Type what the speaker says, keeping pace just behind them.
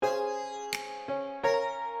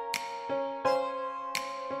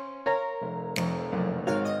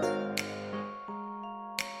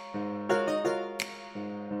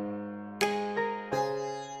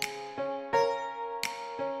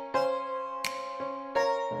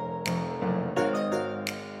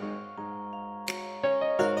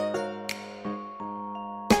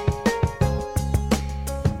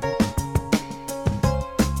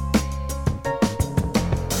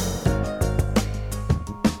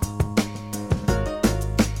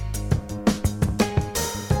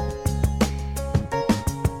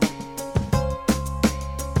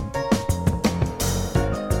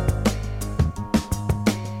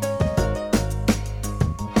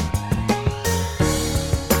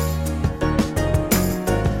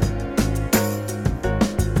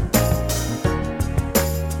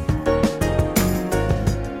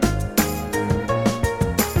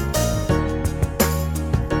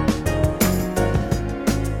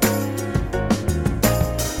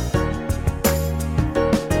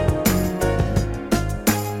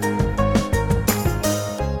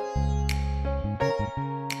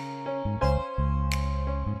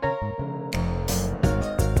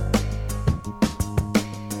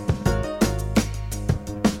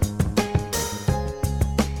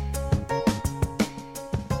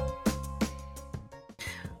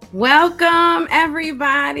Welcome,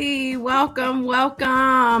 everybody. Welcome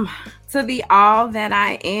to the All That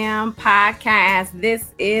I Am podcast.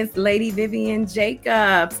 This is Lady Vivian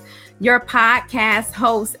Jacobs, your podcast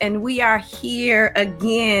host, and we are here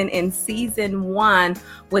again in season 1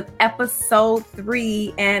 with episode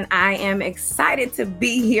 3, and I am excited to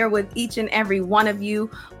be here with each and every one of you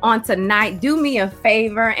on tonight. Do me a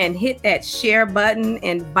favor and hit that share button,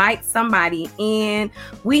 invite somebody in.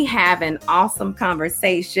 We have an awesome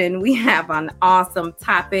conversation. We have an awesome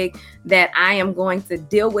topic that I am going to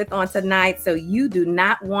deal with on tonight, so you do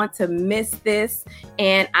not want to miss this,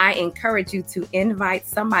 and I encourage you to invite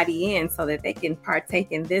somebody in so that they can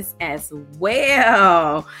partake in this as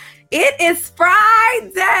well. It is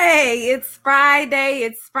Friday. It's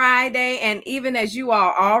Friday. And even as you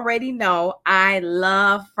all already know, I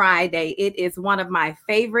love Friday. It is one of my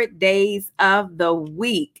favorite days of the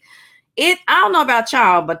week. I don't know about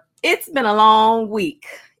y'all, but it's been a long week.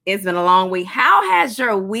 How has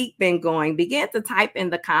your week been going? Begin to type in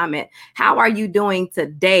the comment. How are you doing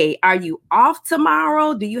today? Are you off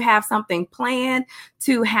tomorrow? Do you have something planned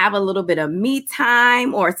to have a little bit of me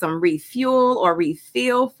time or some refuel or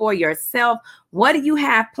refill for yourself? What do you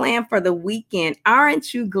have planned for the weekend?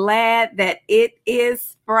 Aren't you glad that it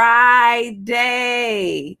is Friday?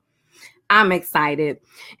 I'm excited.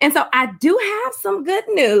 And so I do have some good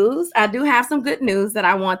news. That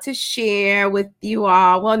I want to share with you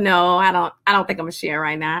all. Well, no, I don't think I'm gonna share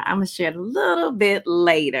right now. I'm gonna share it a little bit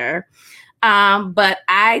later. But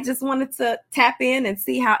I just wanted to tap in and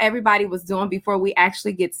see how everybody was doing before we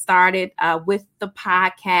actually get started with the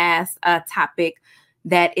podcast topic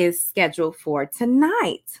that is scheduled for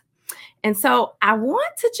tonight. And so I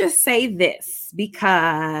want to just say this,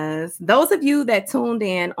 because those of you that tuned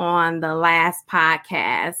in on the last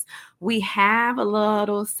podcast, we have a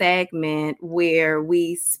little segment where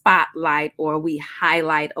we spotlight or we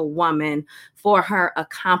highlight a woman for her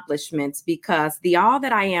accomplishments, because the All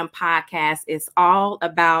That I Am podcast is all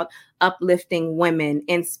about uplifting women,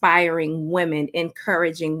 inspiring women,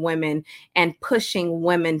 encouraging women, and pushing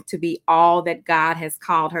women to be all that God has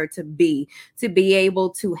called her to be able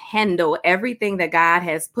to handle everything that God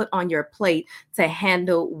has put on your plate, to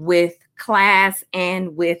handle with class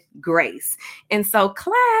and with grace. And so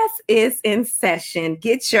class is in session.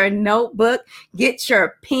 Get your notebook, get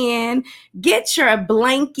your pen, get your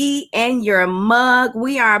blankie and your mug.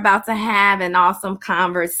 We are about to have an awesome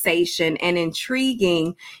conversation, an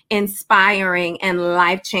intriguing, inspiring, and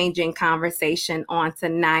life-changing conversation on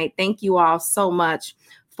tonight. Thank you all so much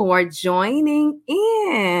for joining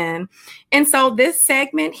in. And so this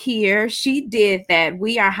segment here, she did that.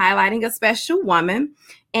 We are highlighting a special woman,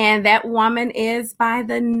 and that woman is by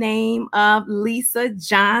the name of Lisa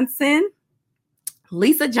Johnson.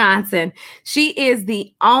 Lisa Johnson. She is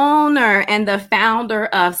the owner and the founder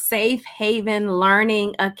of Safe Haven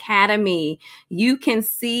Learning Academy. You can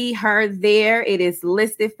see her there. It is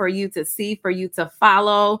listed for you to see, for you to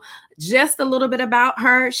follow. Just a little bit about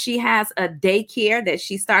her. She has a daycare that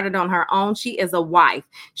she started on her own. She is a wife.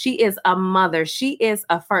 She is a mother. She is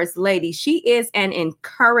a first lady. She is an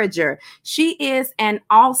encourager. She is an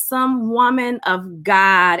awesome woman of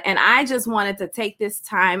God. And I just wanted to take this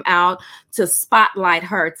time out to spotlight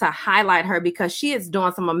her, to highlight her, because she is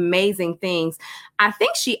doing some amazing things. I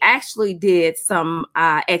think she actually did some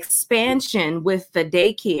expansion with the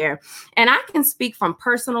daycare. And I can speak from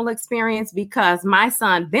personal experience, because my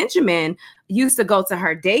son, Benjamin, used to go to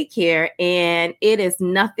her daycare, and it is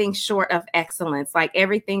nothing short of excellence. Like,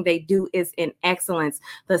 everything they do is in excellence.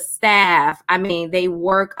 The staff, I mean, they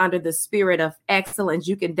work under the spirit of excellence.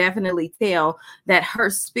 You can definitely tell that her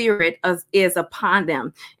spirit is upon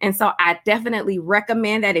them. And so I definitely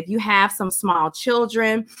recommend that if you have some small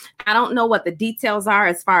children. I don't know what the details are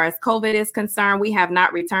as far as COVID is concerned. We have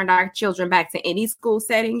not returned our children back to any school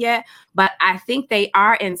setting yet, but I think they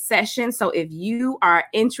are in session. So if you are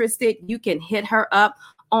interested, you can hit her up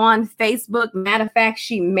on Facebook. Matter of fact,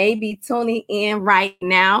 she may be tuning in right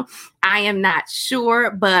now. I am not sure,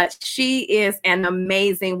 but she is an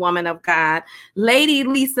amazing woman of God. Lady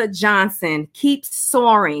Lisa Johnson, keep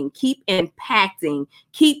soaring, keep impacting,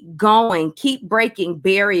 keep going, keep breaking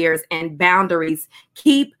barriers and boundaries,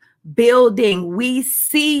 keep building. We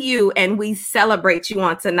see you and we celebrate you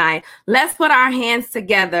on tonight. Let's put our hands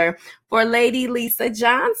together for Lady Lisa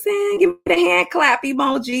Johnson. Give me the hand clap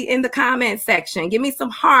emoji in the comment section. Give me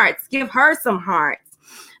some hearts. Give her some hearts,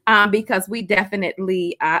 because we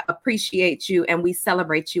definitely appreciate you and we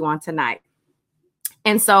celebrate you on tonight.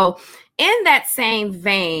 And so in that same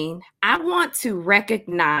vein, I want to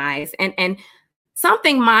recognize and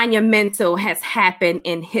something monumental has happened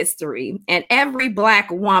in history, and every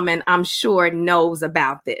Black woman, I'm sure, knows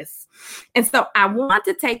about this. And so I want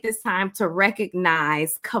to take this time to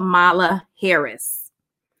recognize Kamala Harris.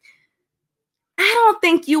 I don't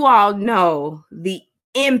think you all know the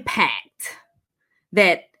impact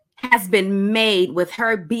that has been made with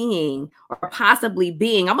her being, or possibly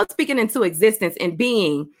being, I'm speaking into existence, and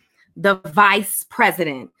being the vice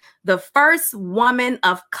president, the first woman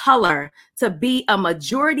of color to be a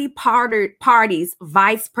majority party's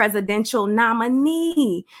vice presidential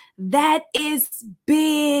nominee. That is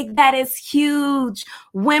big. That is huge.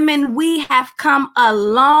 Women, we have come a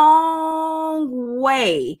long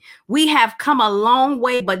way. We have come a long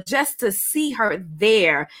way, but just to see her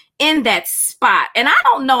there in that spot. And I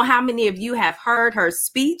don't know how many of you have heard her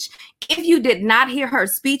speech. If you did not hear her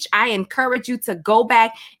speech, I encourage you to go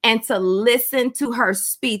back and to listen to her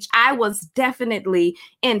speech. I was definitely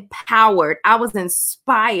empowered. I was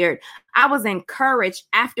inspired. I was encouraged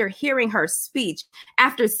after hearing her speech,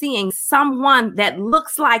 after seeing someone that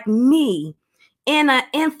looks like me in an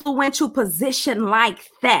influential position like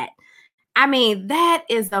that. I mean, that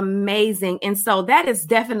is amazing. And so that is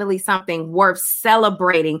definitely something worth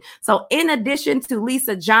celebrating. So in addition to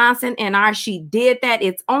Lisa Johnson and She Did That,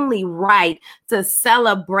 it's only right to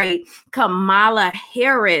celebrate Kamala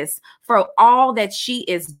Harris for all that she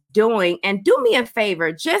is doing. And do me a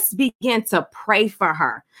favor, just begin to pray for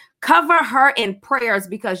her. Cover her in prayers,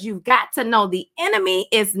 because you've got to know the enemy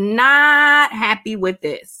is not happy with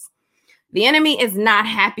this. The enemy is not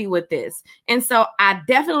happy with this. And so I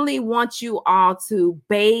definitely want you all to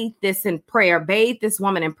bathe this in prayer, bathe this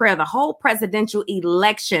woman in prayer. The whole presidential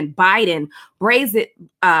election, Biden, braise it.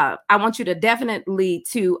 I want you to definitely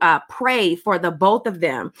to pray for the both of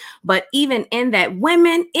them. But even in that,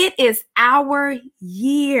 women, it is our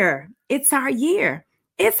year. It's our year.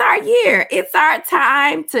 It's our year. It's our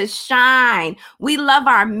time to shine. We love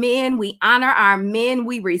our men. We honor our men.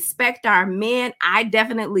 We respect our men. I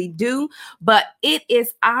definitely do. But it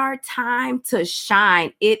is our time to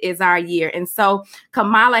shine. It is our year. And so,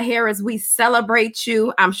 Kamala Harris, we celebrate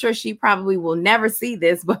you. I'm sure she probably will never see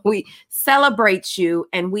this, but we celebrate you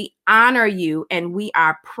and we honor you and we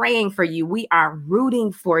are praying for you. We are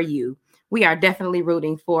rooting for you. We are definitely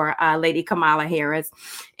rooting for Lady Kamala Harris.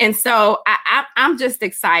 And so I'm just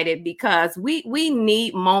excited, because we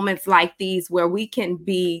need moments like these where we can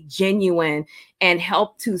be genuine and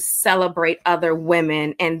help to celebrate other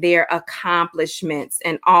women and their accomplishments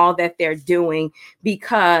and all that they're doing,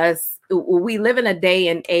 because we live in a day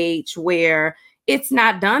and age where it's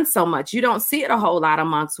not done so much. You don't see it a whole lot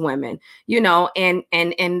amongst women,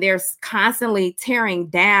 and there's constantly tearing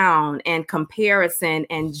down and comparison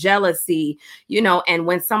and jealousy, and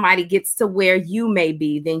when somebody gets to where you may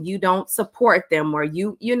be, then you don't support them, or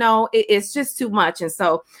it's just too much. And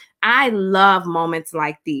so I love moments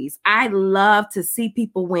like these. I love to see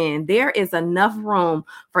people win. There is enough room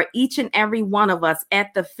for each and every one of us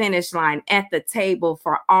at the finish line, at the table,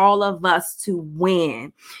 for all of us to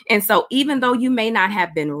win. And so even though you may not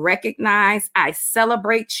have been recognized, I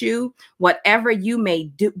celebrate you. Whatever you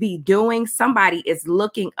may be doing, somebody is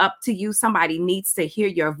looking up to you. Somebody needs to hear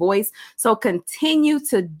your voice. So continue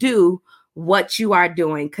to do what you are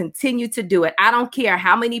doing. Continue to do it. I don't care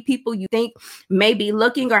how many people you think may be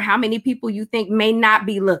looking or how many people you think may not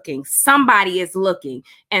be looking. Somebody is looking,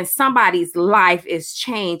 and somebody's life is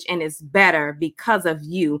changed and is better because of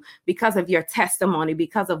you, because of your testimony,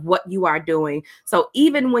 because of what you are doing. So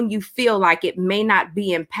even when you feel like it may not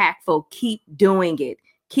be impactful, keep doing it.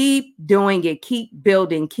 Keep doing it. Keep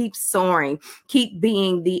building. Keep soaring. Keep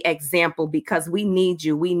being the example, because we need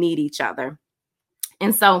you. We need each other.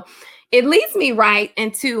 And so it leads me right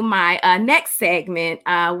into my next segment,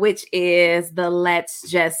 which is the Let's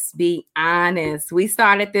Just Be Honest. We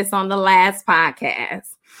started this on the last podcast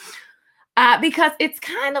because it's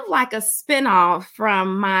kind of like a spinoff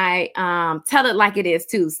from my Tell It Like It Is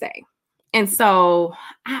Tuesday. And so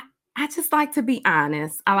I just like to be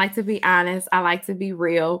honest. I like to be honest. I like to be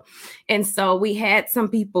real. And so we had some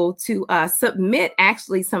people to submit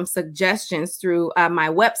actually some suggestions through my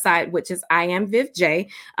website, which is I Am Viv J.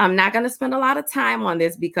 I'm not going to spend a lot of time on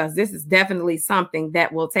this because this is definitely something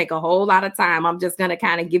that will take a whole lot of time. I'm just going to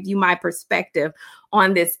kind of give you my perspective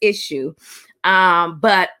on this issue.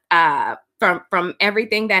 But from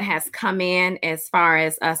everything that has come in as far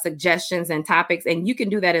as suggestions and topics, and you can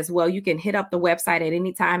do that as well. You can hit up the website at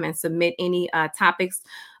any time and submit any topics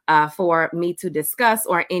for me to discuss,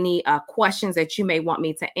 or any questions that you may want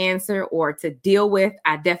me to answer or to deal with.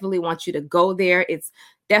 I definitely want you to go there. It's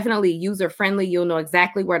definitely user friendly. You'll know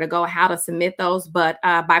exactly where to go, how to submit those. But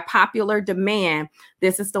by popular demand,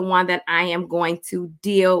 this is the one that I am going to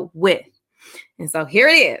deal with. And so here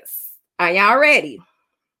it is. Are y'all ready?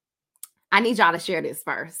 I need y'all to share this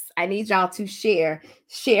first. I need y'all to share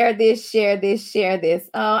this, share this, share this.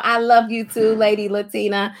 Oh, I love you too, Lady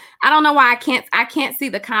Latina. I don't know why I can't see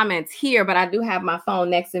the comments here, but I do have my phone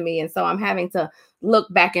next to me. And so I'm having to look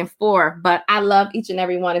back and forth, but I love each and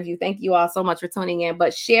every one of you. Thank you all so much for tuning in,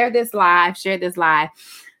 but share this live.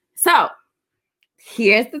 So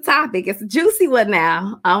here's the topic. It's a juicy one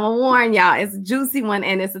now. I'm gonna warn y'all, it's a juicy one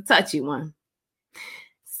and it's a touchy one.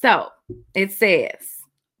 So it says,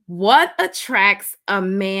 what attracts a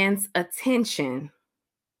man's attention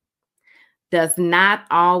does not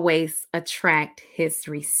always attract his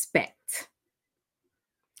respect.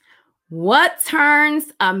 What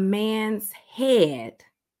turns a man's head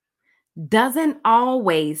doesn't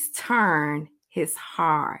always turn his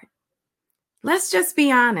heart. Let's just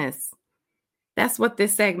be honest. That's what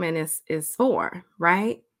this segment is for,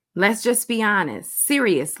 right? Let's just be honest.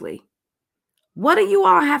 Seriously. What do you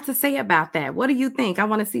all have to say about that? What do you think? I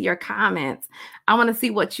want to see your comments. I want to see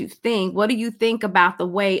what you think. What do you think about the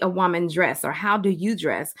way a woman dresses, or how do you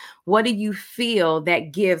dress? What do you feel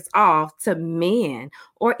that gives off to men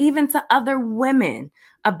or even to other women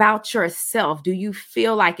about yourself? Do you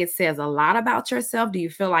feel like it says a lot about yourself? Do you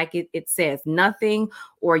feel like it says nothing,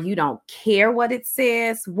 or you don't care what it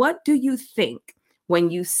says? What do you think when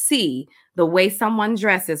you see the way someone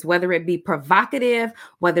dresses, whether it be provocative,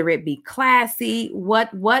 whether it be classy?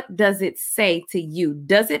 What does it say to you?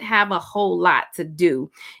 Does it have a whole lot to do?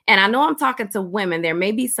 And I know I'm talking to women. There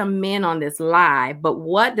may be some men on this live, but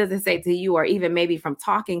what does it say to you? Or even maybe from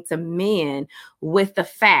talking to men, with the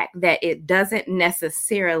fact that it doesn't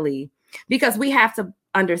necessarily, because we have to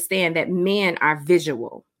understand that men are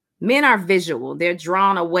visual. Men are visual. They're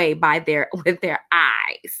drawn away with their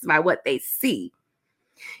eyes, by what they see.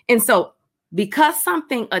 And so because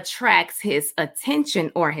something attracts his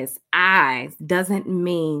attention or his eyes doesn't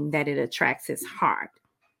mean that it attracts his heart.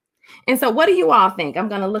 And so what do you all think? I'm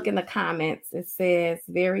going to look in the comments. It says,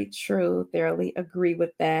 very true. Thoroughly agree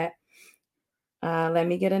with that. Let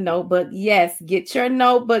me get a notebook. Yes, get your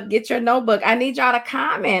notebook. I need y'all to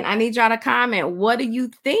comment. What do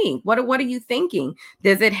you think? What are you thinking?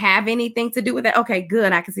 Does it have anything to do with it? Okay,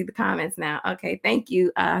 good. I can see the comments now. Okay, thank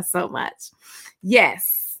you so much.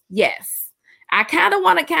 Yes. I kind of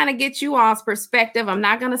want to get you all's perspective. I'm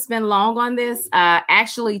not going to spend long on this.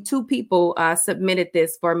 Actually, 2 people submitted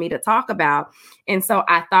this for me to talk about. And so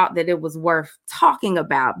I thought that it was worth talking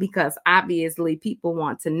about, because obviously people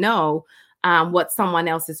want to know what someone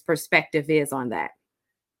else's perspective is on that.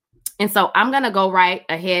 And so I'm going to go right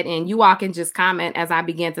ahead, and you all can just comment as I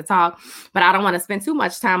begin to talk, but I don't want to spend too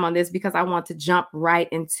much time on this, because I want to jump right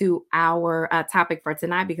into our topic for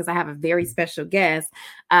tonight, because I have a very special guest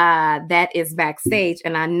that is backstage,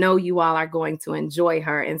 and I know you all are going to enjoy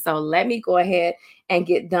her. And so let me go ahead and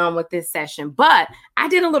get done with this session. But I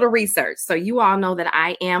did a little research. So you all know that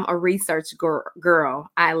I am a research girl.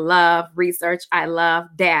 I love research. I love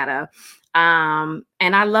data. And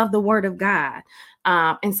I love the Word of God.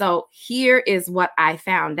 And so here is what I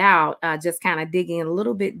found out, just kind of digging a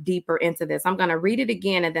little bit deeper into this. I'm going to read it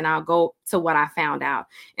again, and then I'll go to what I found out.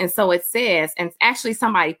 And so it says, and actually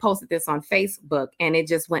somebody posted this on Facebook and it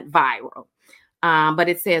just went viral. But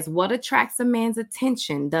it says, what attracts a man's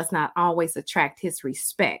attention does not always attract his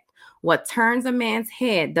respect. What turns a man's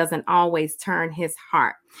head doesn't always turn his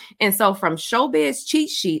heart. And so from Showbiz Cheat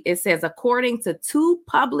Sheet, it says, according to 2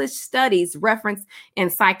 published studies referenced in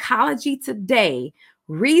Psychology Today,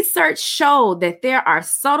 research showed that there are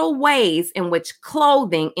subtle ways in which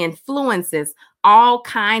clothing influences all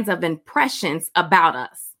kinds of impressions about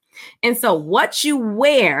us. And so what you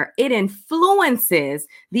wear, it influences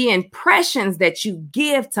the impressions that you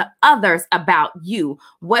give to others about you,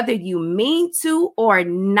 whether you mean to or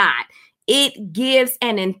not. It gives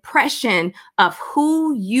an impression of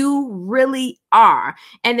who you really are.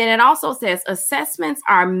 And then it also says assessments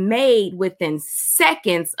are made within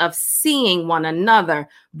seconds of seeing one another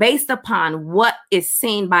based upon what is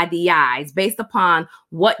seen by the eyes, based upon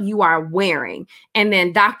what you are wearing. And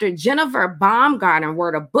then Dr. Jennifer Baumgartner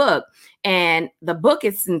wrote a book, and the book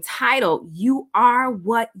is entitled, You Are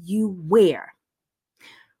What You Wear.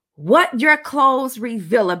 What your clothes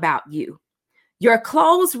reveal about you. Your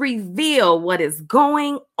clothes reveal what is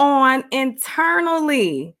going on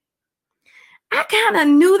internally. I kind of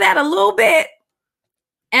knew that a little bit,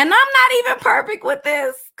 And I'm not even perfect with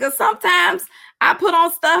this, because sometimes I put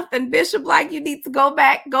on stuff and Bishop like, you need to go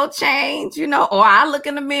back, go change, or I look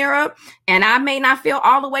in the mirror and I may not feel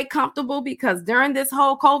all the way comfortable, because during this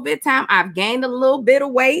whole COVID time, I've gained a little bit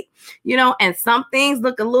of weight, and some things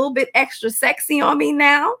look a little bit extra sexy on me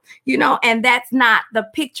now, and that's not the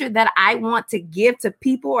picture that I want to give to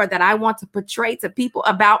people, or that I want to portray to people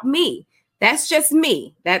about me. That's just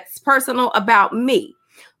me. That's personal about me.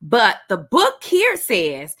 But the book here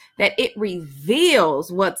says that it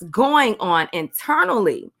reveals what's going on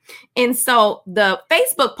internally. And so the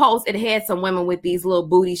Facebook post, it had some women with these little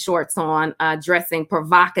booty shorts on, dressing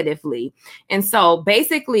provocatively. And so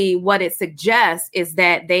basically what it suggests is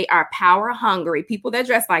that they are power hungry. People that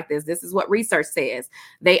dress like this is what research says.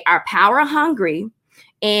 They are power hungry,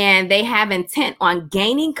 and they have intent on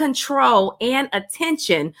gaining control and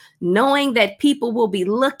attention, knowing that people will be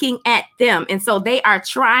looking at them. And so they are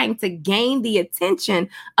trying to gain the attention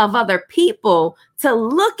of other people to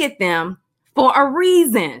look at them for a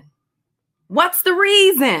reason. What's the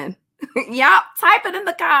reason? Y'all type it in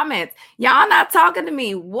the comments. Y'all not talking to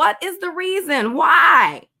me. What is the reason?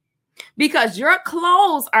 Why? Because your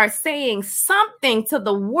clothes are saying something to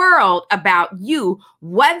the world about you,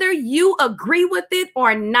 whether you agree with it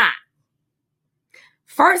or not.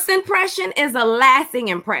 First impression is a lasting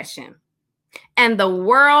impression, and the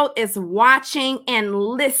world is watching and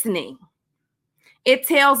listening. It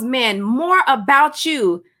tells men more about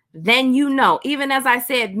you than you know. Even as I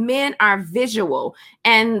said, men are visual,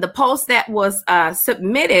 and the post that was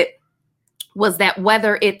submitted was that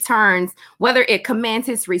whether it commands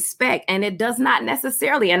his respect, and it does not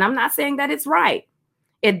necessarily, and I'm not saying that it's right,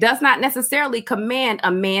 it does not necessarily command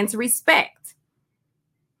a man's respect.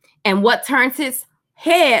 And what turns his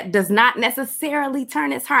head does not necessarily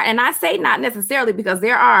turn his heart. And I say not necessarily because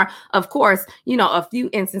there are, of course, a few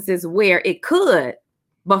instances where it could,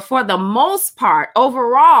 but for the most part,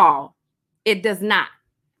 overall, it does not.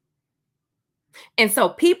 And so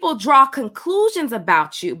people draw conclusions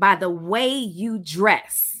about you by the way you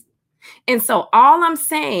dress. And so all I'm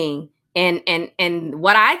saying, and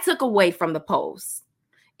what I took away from the post,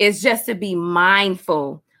 is just to be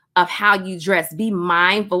mindful of how you dress. Be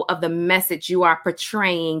mindful of the message you are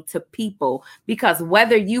portraying to people, because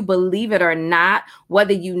whether you believe it or not,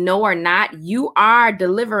 whether you know or not, you are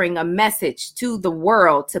delivering a message to the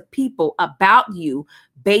world, to people about you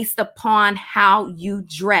based upon how you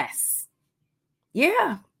dress.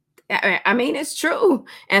 Yeah, I mean, it's true.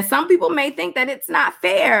 And some people may think that it's not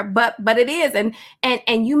fair, but it is.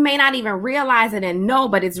 And you may not even realize it and know,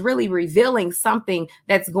 but it's really revealing something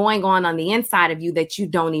that's going on the inside of you that you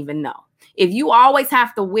don't even know. If you always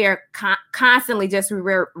have to wear constantly just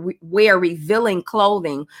wear revealing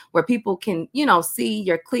clothing where people can, see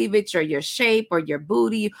your cleavage or your shape or your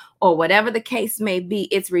booty or whatever the case may be,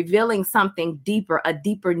 it's revealing something deeper, a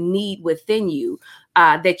deeper need within you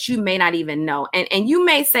that you may not even know. And you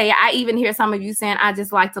may say, I even hear some of you saying, I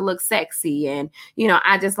just like to look sexy, and,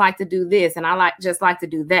 I just like to do this, and I just like to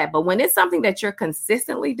do that. But when it's something that you're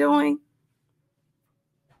consistently doing,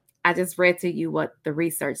 I just read to you what the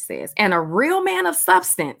research says. And a real man of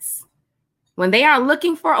substance, when they are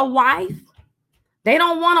looking for a wife, they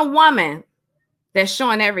don't want a woman that's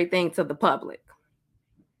showing everything to the public.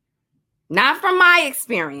 Not from my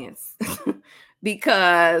experience,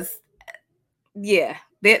 because, yeah,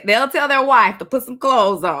 they'll tell their wife to put some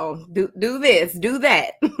clothes on, do this, do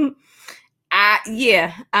that.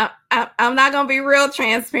 I'm not going to be real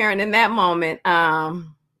transparent in that moment.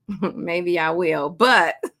 Maybe I will,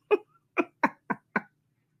 but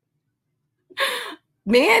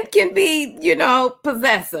men can be,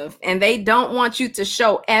 possessive, and they don't want you to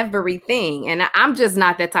show everything. And I'm just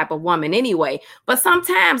not that type of woman anyway. But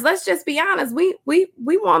sometimes, let's just be honest, we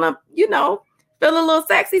want to, feel a little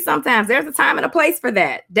sexy sometimes. There's a time and a place for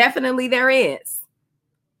that. Definitely there is.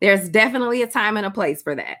 There's definitely a time and a place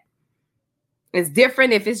for that. It's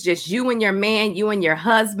different if it's just you and your man, you and your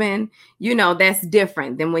husband, that's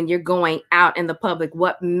different than when you're going out in the public.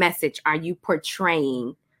 What message are you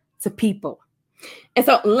portraying to people? And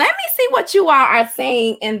so let me see what you all are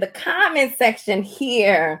saying in the comment section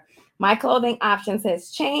here. My clothing options has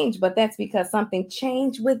changed, but that's because something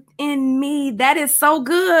changed within me. That is so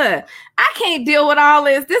good. I can't deal with all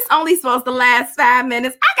this. This only supposed to last 5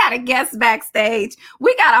 minutes. I got a guest backstage.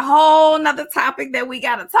 We got a whole nother topic that we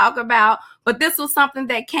got to talk about, but this was something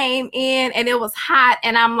that came in and it was hot.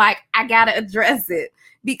 And I'm like, I got to address it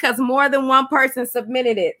because more than one person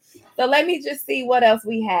submitted it. So let me just see what else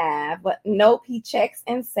we have. But nope, he checks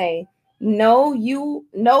and say, no, you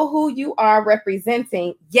know who you are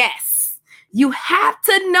representing. Yes, you have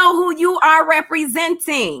to know who you are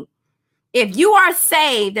representing. If you are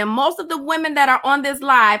saved, and most of the women that are on this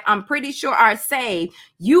live, I'm pretty sure are saved,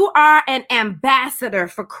 you are an ambassador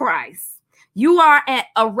for Christ. You are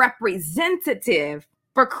a representative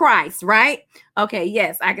for Christ, right? Okay,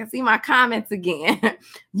 yes, I can see my comments again.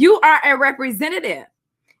 You are a representative.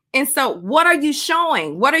 And so what are you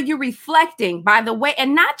showing? What are you reflecting by the way?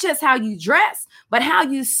 And not just how you dress, but how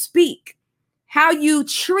you speak, how you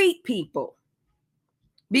treat people.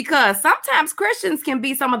 Because sometimes Christians can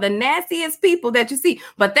be some of the nastiest people that you see,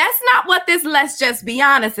 but that's not what this Let's Just Be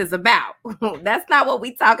Honest is about. That's not what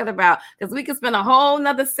we're talking about, because we could spend a whole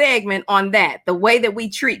nother segment on that, the way that we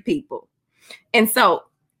treat people. And so,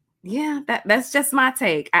 yeah, that's just my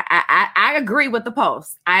take. I agree with the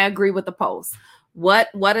post. I agree with the post.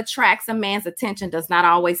 What attracts a man's attention does not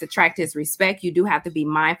always attract his respect. You do have to be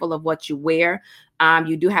mindful of what you wear.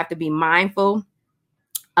 You do have to be mindful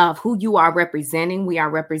of who you are representing. We are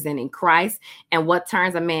representing Christ, and what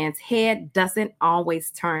turns a man's head doesn't always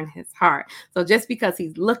turn his heart. So just because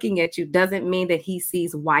he's looking at you doesn't mean that he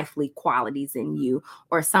sees wifely qualities in you,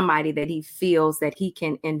 or somebody that he feels that he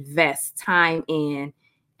can invest time in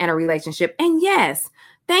a relationship. And yes,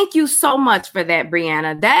 thank you so much for that,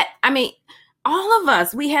 Brianna. All of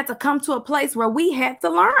us, we had to come to a place where we had to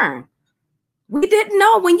learn. We didn't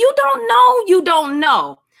know. When you don't know, you don't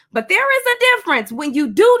know. But there is a difference when you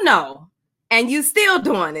do know and you still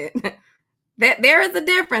doing it. There is a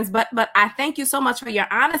difference. But I thank you so much for your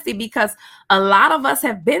honesty, because a lot of us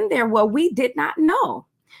have been there where we did not know.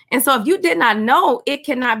 And so if you did not know, it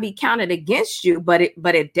cannot be counted against you. But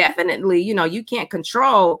it definitely, you can't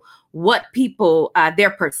control what people, their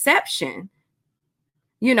perception,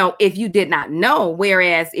 if you did not know.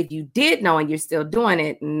 Whereas if you did know and you're still doing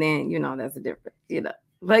it, and then, that's a difference,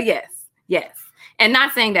 But yes. And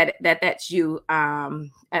not saying that's you.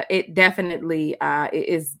 It definitely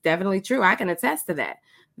is definitely true. I can attest to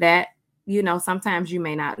that, sometimes you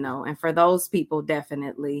may not know. And for those people,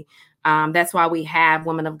 definitely, that's why we have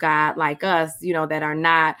women of God like us, that are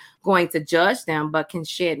not going to judge them, but can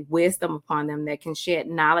shed wisdom upon them, that can shed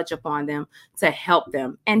knowledge upon them to help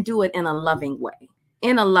them, and do it in a loving way.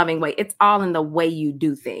 It's all in the way you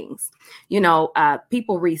do things.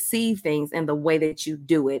 People receive things in the way that you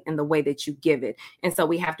do it, in the way that you give it. And so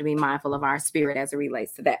we have to be mindful of our spirit as it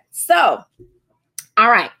relates to that. So, all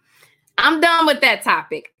right, I'm done with that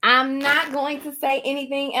topic. I'm not going to say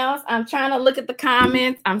anything else. I'm trying to look at the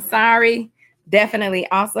comments. I'm sorry. Definitely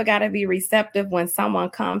also got to be receptive when someone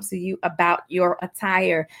comes to you about your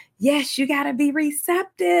attire. Yes, you got to be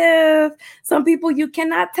receptive. Some people, you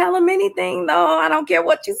cannot tell them anything, though. I don't care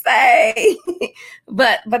what you say.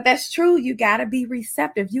 but that's true. You got to be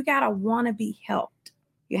receptive. You got to want to be helped.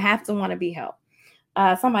 You have to want to be helped.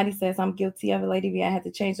 Somebody says, I'm guilty of it, Lady V. I had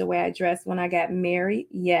to change the way I dressed when I got married.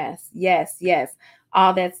 Yes.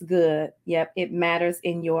 All that's good. Yep, it matters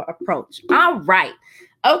in your approach. All right.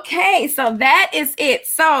 Okay, so that is it.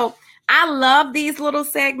 So I love these little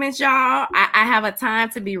segments, y'all. I have a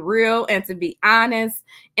time to be real and to be honest.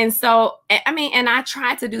 And so, and I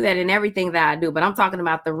try to do that in everything that I do, but I'm talking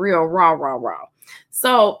about the real, raw.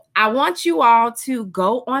 So I want you all to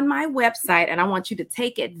go on my website, and I want you to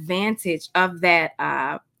take advantage of that,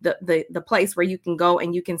 the place where you can go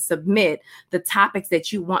and you can submit the topics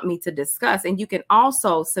that you want me to discuss. And you can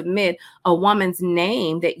also submit a woman's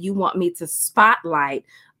name that you want me to spotlight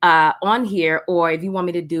on here, or if you want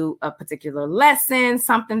me to do a particular lesson,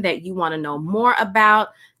 something that you want to know more about.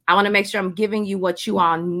 I want to make sure I'm giving you what you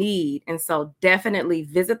all need. And so definitely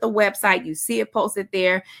visit the website. You see it posted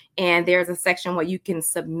there, and there's a section where you can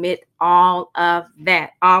submit all of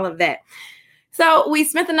that. So we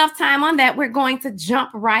spent enough time on that. We're going to jump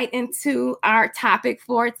right into our topic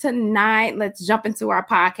for tonight. Let's jump into our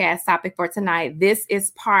podcast topic for tonight. This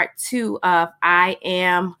is part 2 of I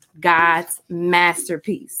Am God's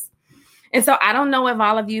Masterpiece. And so I don't know if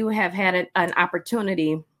all of you have had an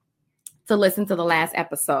opportunity to listen to the last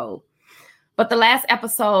episode. But the last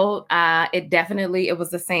episode, it was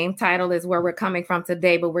the same title as where we're coming from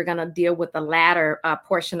today, but we're going to deal with the latter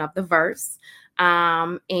portion of the verse.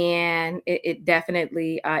 And it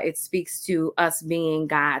definitely, it speaks to us being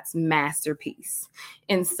God's masterpiece.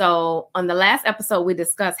 And so on the last episode, we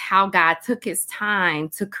discussed how God took his time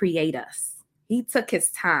to create us. He took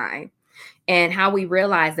his time, and how we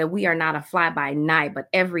realize that we are not a fly by night, but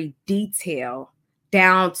every detail,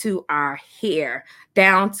 down to our hair,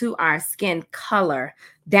 down to our skin color,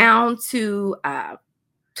 down to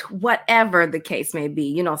whatever the case may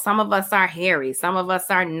be. Some of us are hairy, some of us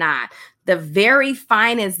are not. The very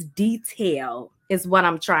finest detail is what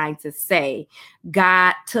I'm trying to say.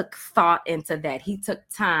 God took thought into that. He took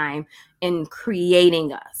time in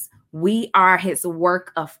creating us. We are his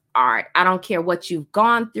work of art. I don't care what you've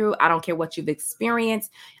gone through. I don't care what you've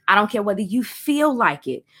experienced. I don't care whether you feel like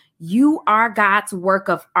it. You are God's work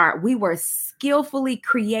of art. We were skillfully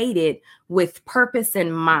created with purpose in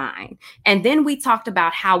mind. And then we talked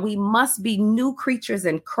about how we must be new creatures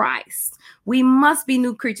in Christ. We must be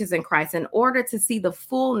new creatures in Christ in order to see the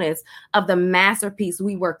fullness of the masterpiece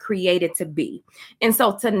we were created to be. And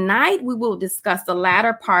so tonight we will discuss the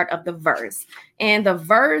latter part of the verse. And the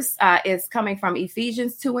verse is coming from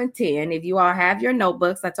Ephesians 2 and 10. If you all have your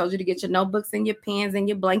notebooks, I told you to get your notebooks and your pens and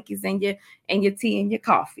your blankets and your tea and your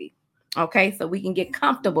coffee. Okay, so we can get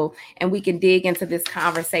comfortable and we can dig into this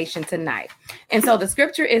conversation tonight. And so the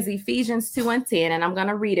scripture is Ephesians 2 and 10, and I'm going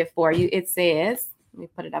to read it for you. It says, let me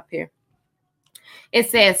put it up here. It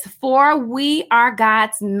says, "For we are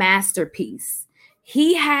God's masterpiece.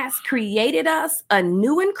 He has created us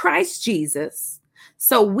anew in Christ Jesus,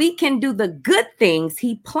 so we can do the good things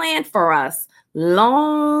he planned for us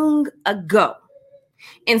long ago."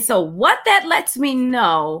 And so what that lets me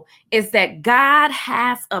know is that God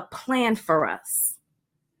has a plan for us.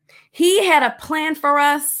 He had a plan for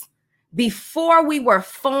us before we were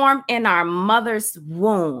formed in our mother's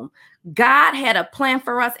womb. God had a plan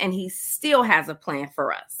for us, and he still has a plan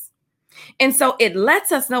for us. And so it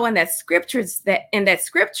lets us know in that scripture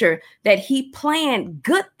that he planned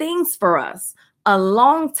good things for us a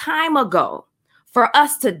long time ago, for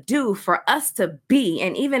us to do, for us to be,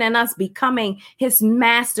 and even in us becoming his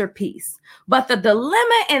masterpiece. But the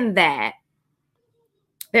dilemma in that,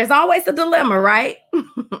 there's always a dilemma, right?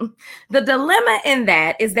 The dilemma in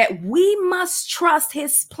that is that we must trust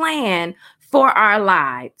his plan for our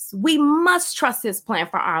lives. We must trust his plan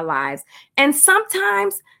for our lives. And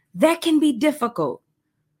sometimes that can be difficult.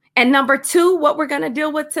 And number two, what we're going to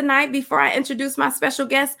deal with tonight before I introduce my special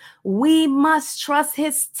guest, we must trust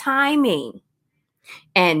his timing.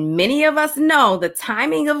 And many of us know the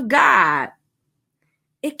timing of God.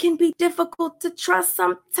 It can be difficult to trust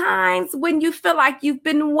sometimes when you feel like you've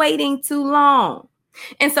been waiting too long.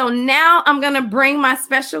 And so now I'm going to bring my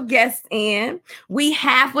special guest in. We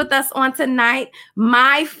have with us on tonight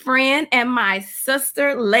my friend and my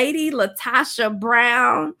sister, Lady Latasha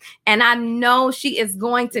Brown. And I know she is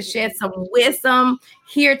going to shed some wisdom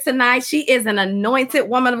here tonight. She is an anointed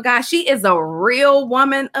woman of God. She is a real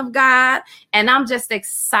woman of God. And I'm just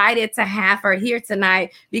excited to have her here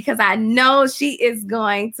tonight because I know she is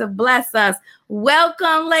going to bless us.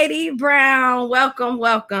 Welcome, Lady Brown. Welcome,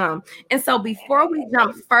 welcome. And so before we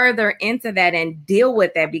jump further into that and deal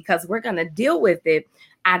with that, because we're going to deal with it,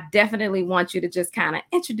 I definitely want you to just kind of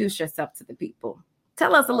introduce yourself to the people.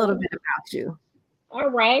 Tell us a little bit about you. All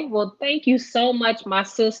right. Well, thank you so much, my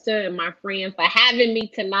sister and my friend, for having me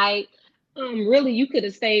tonight. Really, you could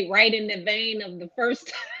have stayed right in the vein of the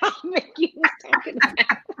first topic you was talking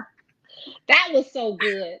about. That was so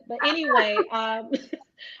good. But anyway,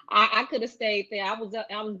 I could have stayed there. I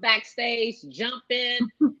was backstage jumping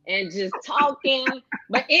and just talking.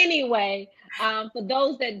 But anyway, for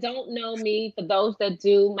those that don't know me, for those that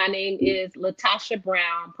do, my name is Latasha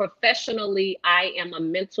Brown. Professionally, I am a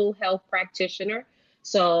mental health practitioner.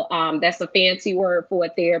 So that's a fancy word for a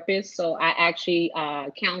therapist. So I actually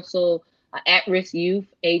counsel at-risk youth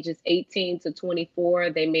ages 18 to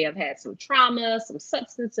 24. They may have had some trauma, some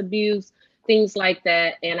substance abuse, things like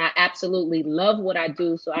that. And I absolutely love what I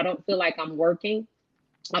do. So I don't feel like I'm working.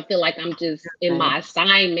 I feel like I'm just in my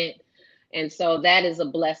assignment. And so that is a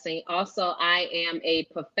blessing. Also, I am a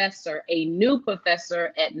professor, a new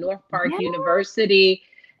professor at North Park University.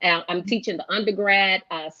 I'm teaching the undergrad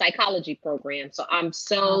psychology program. So I'm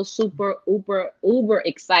so super, uber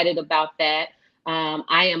excited about that.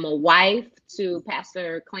 I am a wife to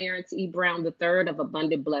Pastor Clarence E. Brown III of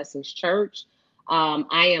Abundant Blessings Church.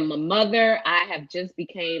 I am a mother. I have just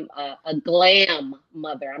became a glam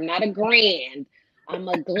mother. I'm not a grand. I'm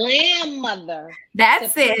a glam mother.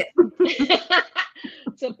 That's it.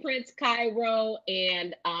 To Prince Cairo.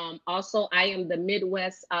 And also I am the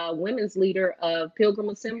Midwest women's leader of Pilgrim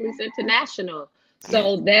Assemblies International.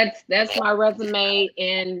 So that's my resume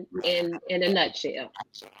in a nutshell.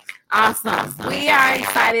 Awesome. We are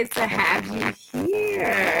excited to have you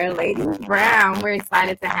here, Lady Brown. We're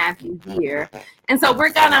excited to have you here. And so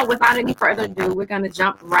we're gonna, without any further ado, we're gonna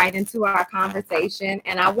jump right into our conversation.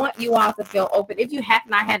 And I want you all to feel open. If you have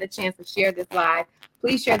not had a chance to share this live,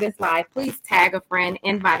 please share this live. Please tag a friend,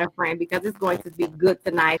 invite a friend, because it's going to be good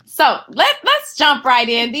tonight. So let's jump right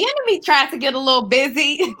in. The enemy tried to get a little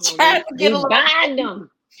busy. Tried to get a little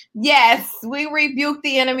Yes, we rebuke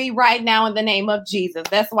the enemy right now in the name of Jesus.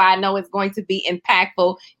 That's why I know it's going to be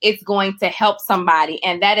impactful. It's going to help somebody.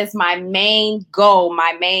 And that is my main goal.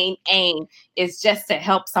 My main aim is just to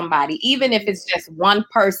help somebody. Even if it's just one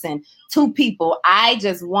person, two people, I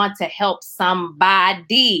just want to help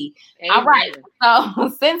somebody. Amen. All right.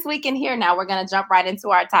 So since we can hear now, we're going to jump right into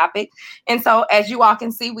our topic. And so as you all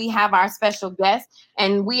can see, we have our special guest,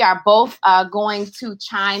 and we are both going to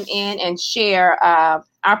chime in and share our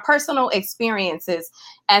personal experiences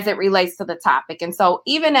as it relates to the topic. And so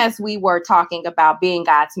even as we were talking about being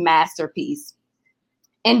God's masterpiece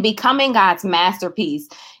and becoming God's masterpiece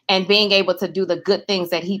and being able to do the good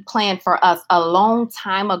things that he planned for us a long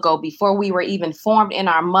time ago before we were even formed in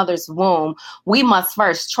our mother's womb, we must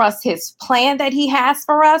first trust his plan that he has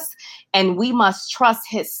for us, and we must trust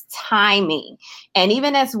his timing. And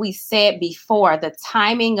even as we said before, the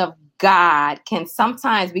timing of God can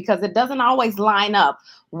sometimes, because it doesn't always line up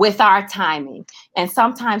with our timing, and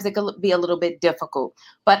sometimes it can be a little bit difficult.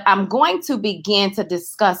 But I'm going to begin to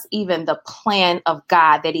discuss even the plan of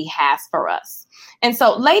God that he has for us. And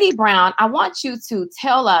so, Lady Brown, I want you to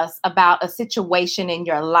tell us about a situation in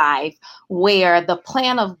your life where the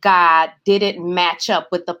plan of God didn't match up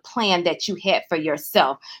with the plan that you had for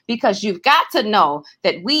yourself. Because you've got to know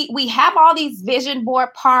that we have all these vision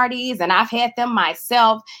board parties, and I've had them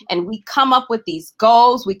myself, and we come up with these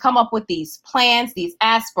goals, we come up with these plans, these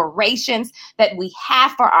aspirations that we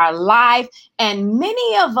have for our life. And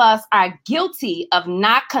many of us are guilty of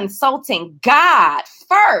not consulting God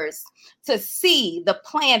first to see the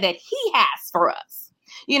plan that he has for us,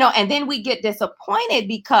 and then we get disappointed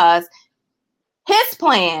because his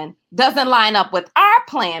plan doesn't line up with our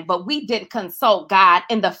plan, but we didn't consult God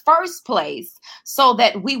in the first place so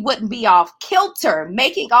that we wouldn't be off kilter,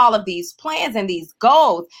 making all of these plans and these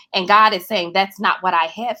goals. And God is saying, that's not what I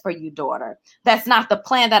had for you, daughter. That's not the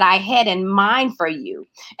plan that I had in mind for you.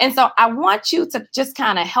 And so I want you to just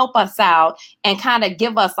kind of help us out and kind of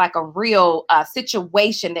give us like a real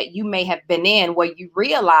situation that you may have been in where you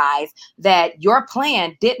realize that your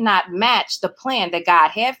plan did not match the plan that God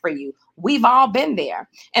had for you. We've all been there.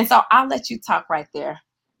 And so I'll let you talk right there.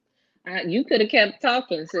 You could have kept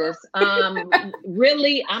talking, sis.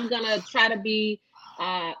 Really, I'm going to try to be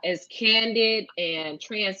as candid and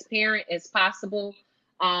transparent as possible.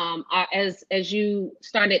 As you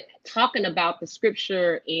started talking about the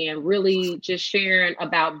scripture and really just sharing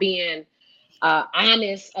about being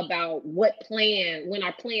honest about when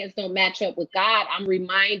our plans don't match up with God, I'm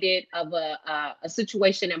reminded of a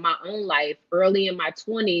situation in my own life early in my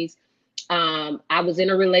 20s. I was in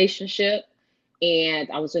a relationship, and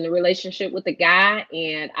I was in a relationship with a guy,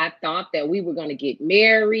 and I thought that we were going to get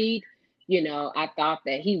married. I thought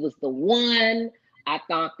that he was the one. I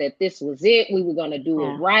thought that this was it. We were going to do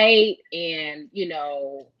it right. And,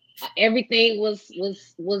 everything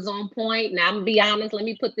was on point. Now, I'm gonna be honest. Let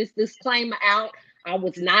me put this disclaimer out. I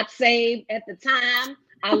was not saved at the time.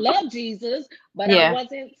 I love Jesus, but I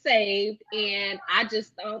wasn't saved. And I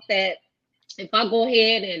just thought that if I go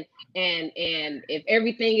ahead and if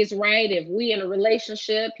everything is right, if we in a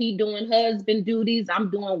relationship, he doing husband duties,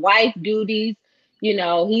 I'm doing wife duties, he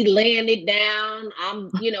laying it down,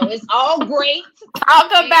 it's all great. Talk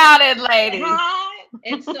about it, lady.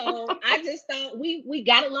 And so I just thought we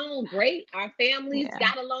got along great. Our families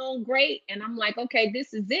got along great. And I'm like, okay,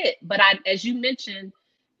 this is it. But as you mentioned,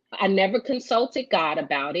 I never consulted God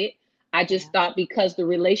about it. I just thought because the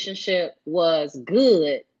relationship was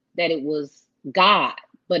good, that it was God.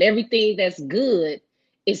 But everything that's good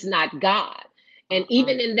is not God. And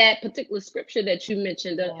even in that particular scripture that you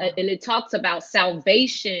mentioned, and it talks about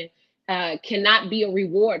salvation cannot be a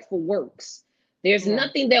reward for works. There's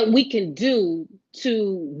nothing that we can do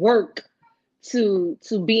to work to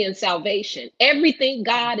be in salvation. Everything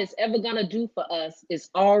God is ever going to do for us is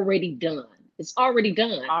already done. It's already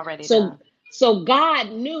done. So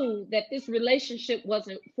God knew that this relationship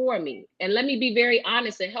wasn't for me. And let me be very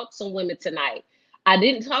honest and help some women tonight. I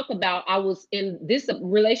didn't talk about, I was in this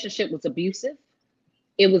relationship was abusive.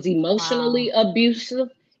 It was emotionally abusive.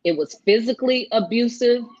 It was physically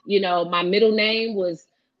abusive. My middle name was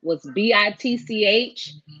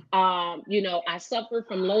Bitch. I suffered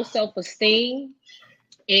from low self-esteem,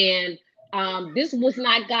 and this was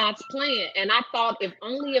not God's plan. And I thought if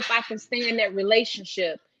I can stay in that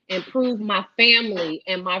relationship and prove my family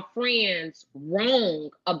and my friends wrong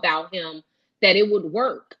about him, that it would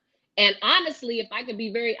work. And honestly, if I could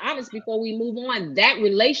be very honest before we move on, that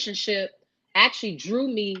relationship actually drew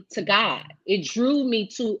me to God. It drew me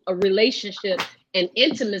to a relationship and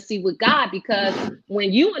intimacy with God, because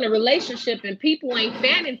when you in a relationship and people ain't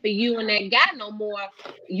fanning for you and that guy no more,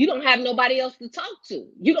 you don't have nobody else to talk to.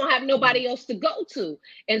 You don't have nobody else to go to.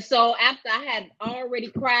 And so after I had already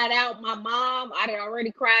cried out my mom, I had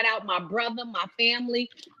already cried out my brother, my family,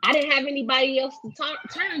 I didn't have anybody else to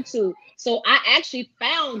turn to. So I actually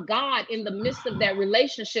found God in the midst of that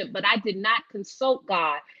relationship, but I did not consult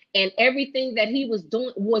God. And everything that he was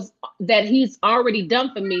doing was that he's already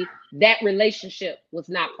done for me. That relationship was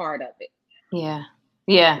not part of it. Yeah.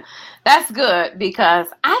 Yeah, that's good, because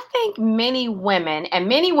I think many women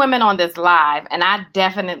on this live, and I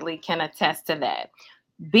definitely can attest to that,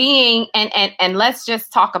 being, and let's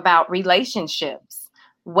just talk about relationships,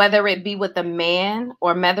 whether it be with a man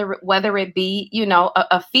or whether it be,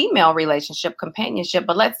 a female relationship, companionship,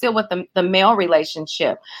 but let's deal with the male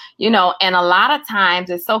relationship, and a lot of times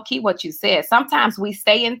it's so key what you said. Sometimes we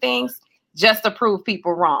stay in things just to prove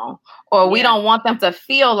people wrong, or we don't want them to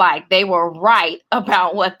feel like they were right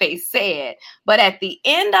about what they said. But at the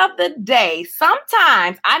end of the day,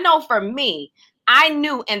 sometimes, I know for me, I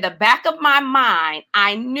knew in the back of my mind,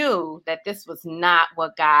 I knew that this was not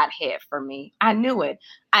what God had for me. I knew it.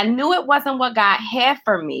 I knew it wasn't what God had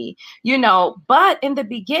for me, but in the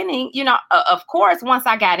beginning, of course, once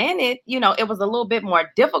I got in it, it was a little bit more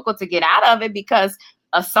difficult to get out of it, because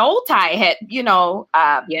a soul tie had,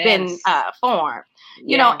 been formed,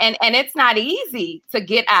 and it's not easy to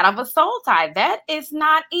get out of a soul tie. That is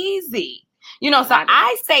not easy. So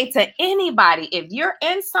I say to anybody, if you're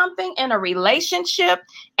in something, in a relationship,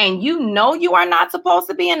 and you are not supposed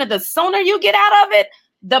to be in it, the sooner you get out of it,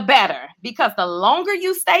 the better, because the longer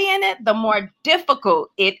you stay in it, the more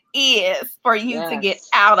difficult it is for you to get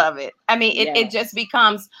out of it. I mean, it just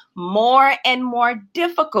becomes more and more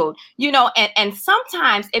difficult, and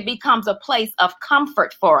sometimes it becomes a place of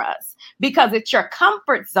comfort for us, because it's your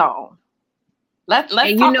comfort zone. Let's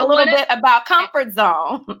talk a little bit about comfort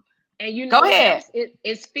zone. And go ahead.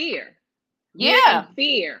 It's fear. Yeah.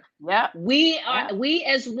 Fear. Yeah. We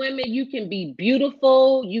as women, you can be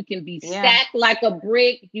beautiful, you can be stacked like a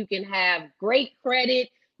brick, you can have great credit,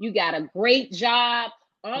 you got a great job,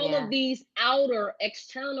 all of these outer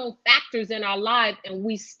external factors in our life, and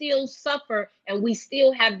we still suffer and we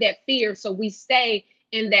still have that fear. So we stay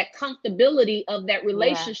in that comfortability of that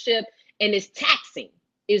relationship, and it's taxing,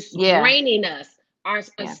 it's draining us. Our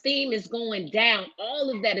esteem is going down.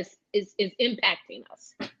 All of that is impacting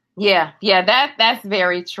us. Yeah, that's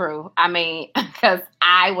very true. I mean, because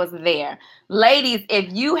I was there. Ladies,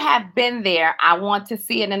 if you have been there, I want to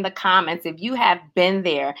see it in the comments. If you have been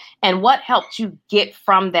there and what helped you get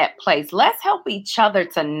from that place, let's help each other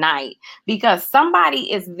tonight, because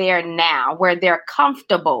somebody is there now where they're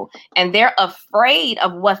comfortable and they're afraid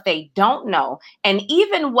of what they don't know. And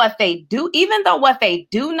even what they do, even though what they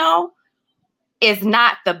do know is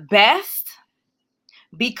not the best,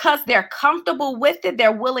 because they're comfortable with it,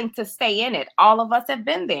 they're willing to stay in it. All of us have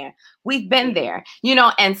been there. We've been there,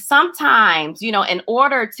 and sometimes, in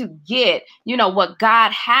order to get, what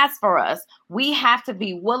God has for us, we have to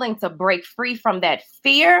be willing to break free from that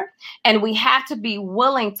fear. And we have to be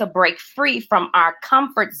willing to break free from our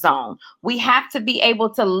comfort zone. We have to be able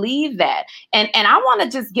to leave that. And I want to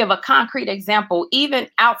just give a concrete example, even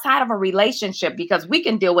outside of a relationship, because we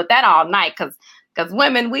can deal with that all night, because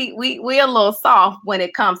women, we a little soft when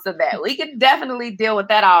it comes to that. We could definitely deal with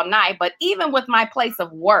that all night. But even with my place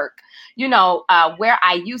of work, where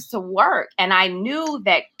I used to work, and I knew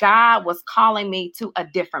that God was calling me to a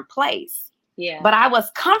different place. Yeah. But I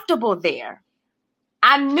was comfortable there.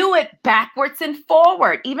 I knew it backwards and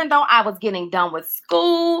forward. Even though I was getting done with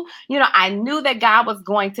school, I knew that God was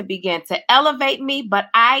going to begin to elevate me, but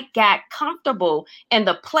I got comfortable in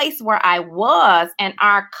the place where I was, and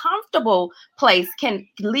our comfortable place can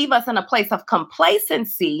leave us in a place of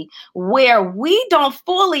complacency where we don't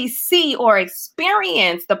fully see or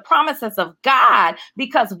experience the promises of God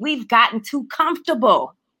because we've gotten too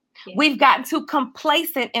comfortable. Yeah. We've gotten too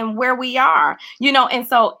complacent in where we are, and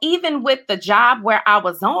so even with the job where I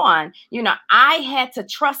was on, I had to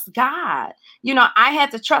trust God. I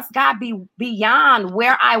had to trust God beyond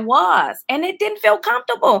where I was. And it didn't feel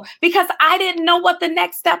comfortable because I didn't know what the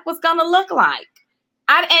next step was going to look like.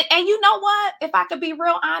 And you know what? If I could be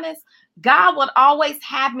real honest, God would always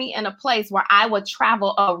have me in a place where I would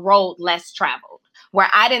travel a road less traveled, where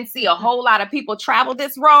I didn't see a whole lot of people travel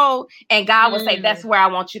this road. And God would say, that's where I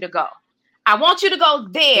want you to go. I want you to go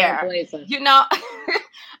there.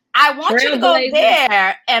 I want you to go Trailblazer.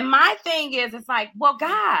 there. And my thing is, it's like, well,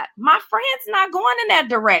 God, my friend's not going in that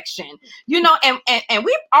direction, you know, and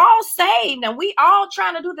we all saved and we all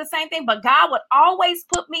trying to do the same thing. But God would always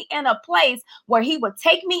put me in a place where he would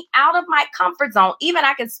take me out of my comfort zone. Even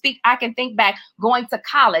I can think back going to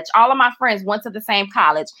college. All of my friends went to the same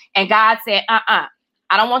college, and God said,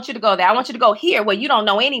 I don't want you to go there. I want you to go here where you don't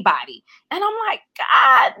know anybody. And I'm like,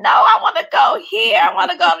 God, no, I want to go here. I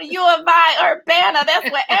want to go to U of I, Urbana.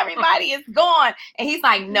 That's where everybody is going. And he's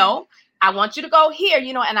like, no, I want you to go here,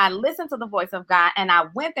 you know. And I listened to the voice of God, and I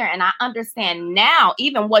went there, and I understand now,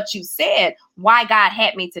 even what you said, why God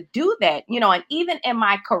had me to do that, you know. And even in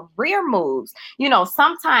my career moves, you know,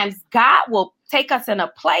 sometimes God will take us in a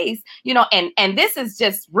place, you know, and this is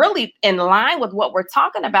just really in line with what we're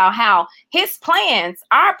talking about, how his plans,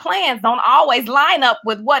 our plans don't always line up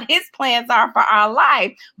with what his plans are for our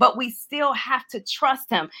life, but we still have to trust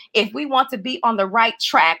him. If we want to be on the right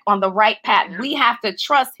track, on the right path, we have to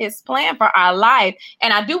trust his plan for our life.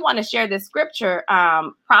 And I do want to share this scripture,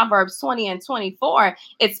 Proverbs 20:24.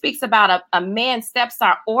 It speaks about a man's steps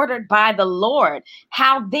are ordered by the Lord.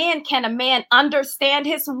 How then can a man understand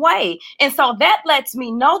his way? And so that lets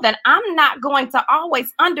me know that I'm not going to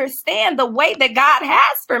always understand the way that God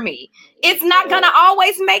has for me. It's not going to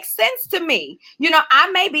always make sense to me. You know,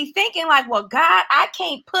 I may be thinking like, well, God, I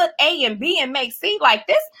can't put A and B and make C like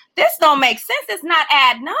this. This don't make sense. It's not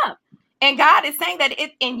adding up. And God is saying that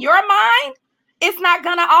in your mind, it's not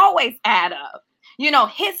going to always add up. You know,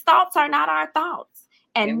 his thoughts are not our thoughts.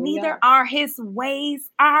 And neither are his ways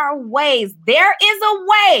our ways. There is a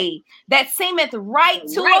way that seemeth right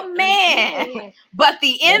to a man, but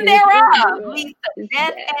the end thereof leads to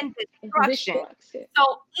death and destruction.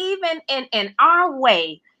 So even in our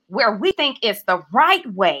way, where we think it's the right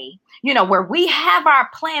way, you know, where we have our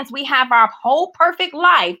plans, we have our whole perfect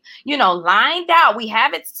life, you know, lined out, we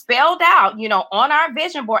have it spelled out, you know, on our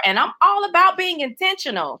vision board. And I'm all about being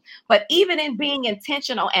intentional. But even in being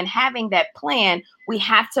intentional and having that plan, we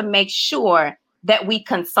have to make sure that we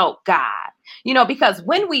consult God, you know, because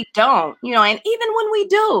when we don't, you know, and even when we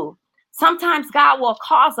do, sometimes God will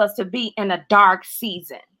cause us to be in a dark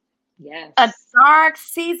season. Yes. A dark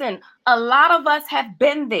season. A lot of us have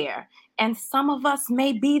been there, and some of us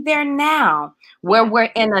may be there now where we're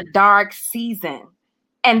in a dark season.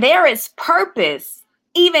 And there is purpose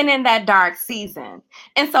even in that dark season.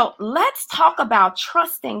 And so let's talk about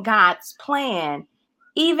trusting God's plan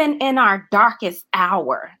even in our darkest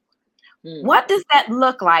hour. What does that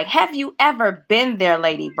look like? Have you ever been there,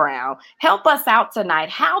 Lady Brown? Help us out tonight.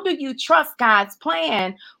 How do you trust God's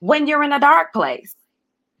plan when you're in a dark place?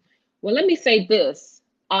 Well, let me say this.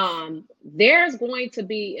 There's going to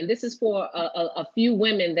be, and this is for a few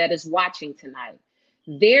women that is watching tonight,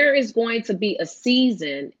 there is going to be a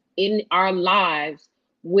season in our lives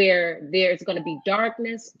where there's going to be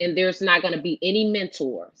darkness and there's not going to be any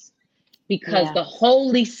mentors, because the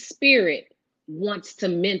Holy Spirit wants to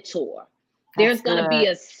mentor. There's going to be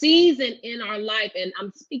a season in our life, and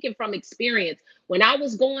I'm speaking from experience. When I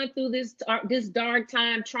was going through this dark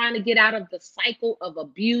time, trying to get out of the cycle of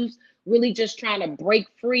abuse, really just trying to break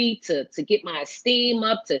free to get my esteem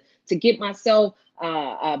up, to get myself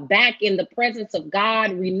back in the presence of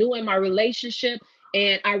God, renewing my relationship.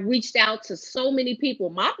 And I reached out to so many people.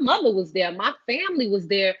 My mother was there, my family was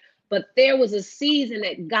there, but there was a season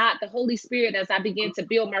that God, the Holy Spirit, as I began to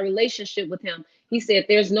build my relationship with him, he said,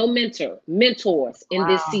 there's no mentors in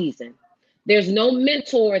this season. There's no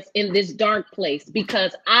mentors in this dark place,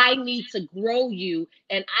 because I need to grow you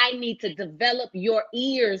and I need to develop your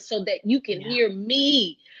ears so that you can hear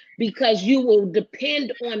me, because you will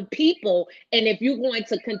depend on people. And if you're going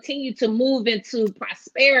to continue to move into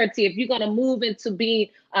prosperity, if you're going to move into being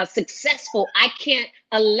successful, I can't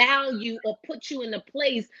allow you or put you in a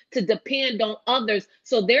place to depend on others.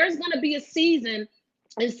 So there's going to be a season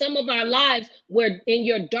in some of our lives where in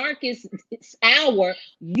your darkest hour,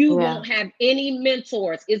 you won't have any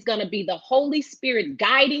mentors. It's going to be the Holy Spirit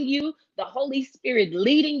guiding you, the Holy Spirit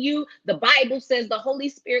leading you. The Bible says the Holy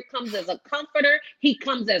Spirit comes as a comforter. He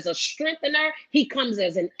comes as a strengthener. He comes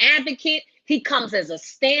as an advocate. He comes as a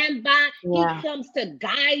standby. He comes to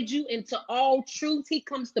guide you into all truth. He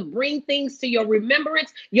comes to bring things to your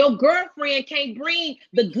remembrance. Your girlfriend can't bring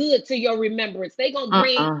the good to your remembrance. They're going to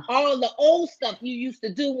bring all the old stuff you used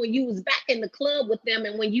to do when you was back in the club with them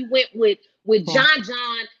and when you went with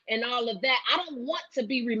John and all of that. I don't want to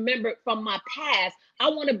be remembered from my past. I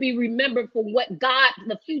want to be remembered for what God,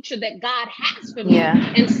 the future that God has for me.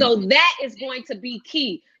 And so that is going to be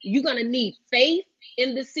key. You're going to need faith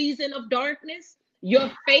in the season of darkness. Your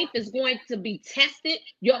faith is going to be tested.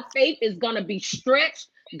 Your faith is going to be stretched.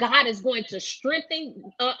 God is going to strengthen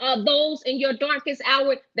those in your darkest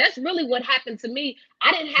hour. That's really what happened to me.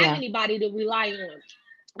 I didn't have anybody to rely on.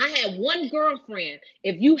 I had one girlfriend.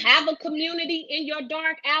 If you have a community in your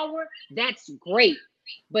dark hour, that's great.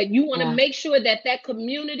 But you want to make sure that that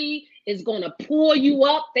community is going to pull you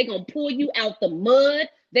up. They're going to pull you out the mud.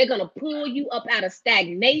 They're going to pull you up out of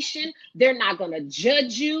stagnation. They're not going to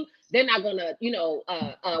judge you. They're not going to,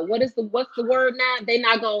 what's the word now? They're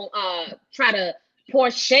not going to try to pour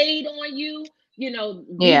shade on you. Be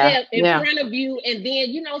there in front of you. And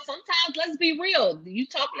then, sometimes, let's be real. You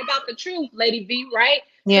talking about the truth, Lady V, right?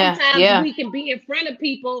 Sometimes we can be in front of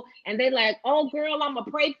people and they're like, oh, girl, I'm going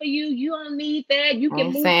to pray for you. You don't need that. You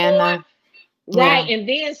can move forward. Right. And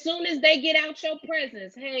then as soon as they get out your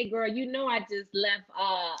presence, hey, girl, I just left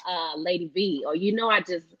Lady V, or I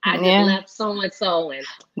just left so-and-so. And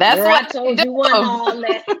that's girl, what I told you wasn't all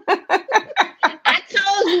that. I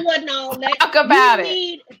told you wasn't all that. Talk about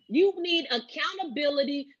it. You need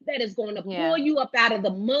accountability that is going to pull you up out of the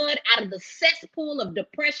mud, out of the cesspool of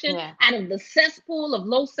depression, out of the cesspool of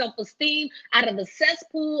low self-esteem, out of the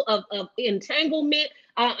cesspool of entanglement.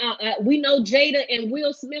 We know Jada and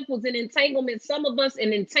Will Smith was in entanglement. Some of us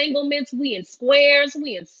in entanglements, we in squares,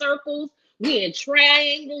 we in circles, we in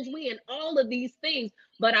triangles, we in all of these things.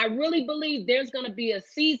 But I really believe there's going to be a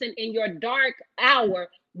season in your dark hour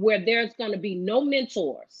where there's going to be no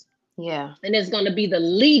mentors. Yeah. And there's going to be the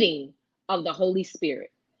leading of the Holy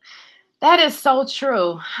Spirit. That is so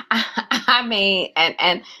true. I mean,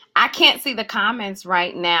 and I can't see the comments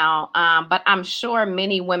right now, but I'm sure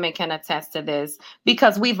many women can attest to this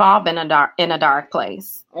because we've all been in a dark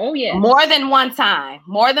place. Oh, yeah. More than one time.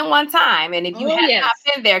 And if you have not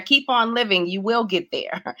been there, keep on living. You will get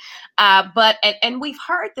there. But we've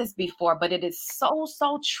heard this before, but it is so,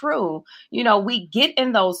 so true. We get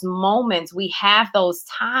in those moments. We have those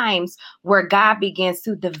times where God begins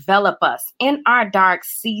to develop us in our dark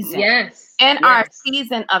season. Yes. Our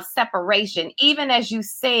season of separation, even as you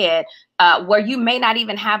said, where you may not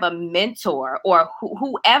even have a mentor or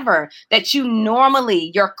whoever that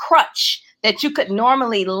your crutch that you could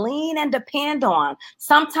normally lean and depend on.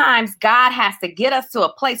 Sometimes God has to get us to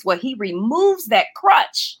a place where he removes that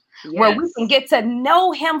crutch. Yes. Where we can get to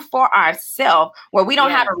know him for ourselves, where we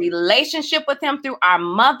don't have a relationship with him through our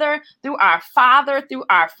mother, through our father, through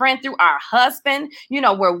our friend, through our husband,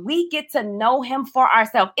 where we get to know him for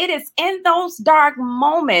ourselves. It is in those dark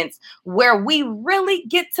moments where we really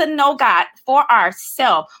get to know God for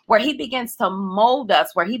ourselves, where he begins to mold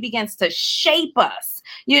us, where he begins to shape us,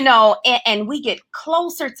 and we get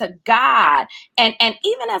closer to God. And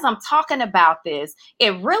even as I'm talking about this,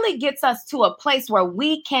 it really gets us to a place where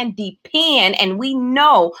we can depend, and we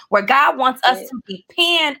know where God wants us to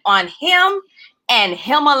depend on him and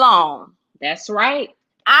him alone. That's right.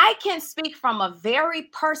 I can speak from a very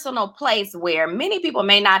personal place where many people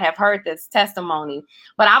may not have heard this testimony,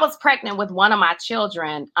 but I was pregnant with one of my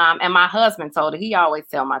children, and my husband told it. He always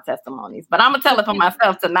tell my testimonies, but I'm going to tell it for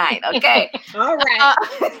myself tonight, okay? All right.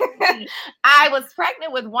 I was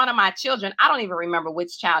pregnant with one of my children. I don't even remember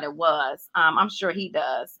which child it was. I'm sure he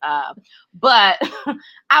does. But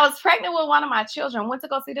I was pregnant with one of my children, went to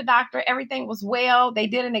go see the doctor. Everything was well. They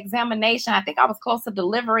did an examination. I think I was close to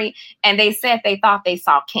delivery, and they said they thought they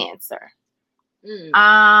saw cancer.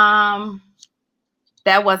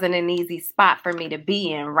 That wasn't an easy spot for me to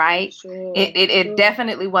be in, right? Sure, it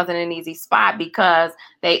definitely wasn't an easy spot because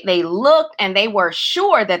they looked and they were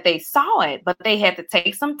sure that they saw it, but they had to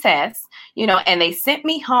take some tests, and they sent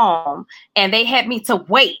me home and they had me to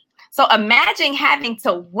wait. So imagine having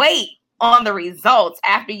to wait on the results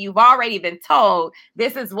after you've already been told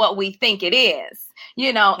this is what we think it is,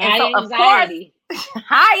 and so of course,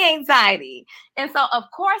 high anxiety. And so of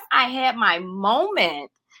course I had my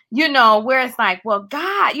moment, where it's like, well,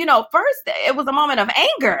 God, first it was a moment of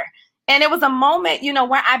anger. And it was a moment,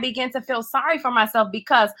 where I began to feel sorry for myself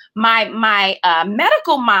because my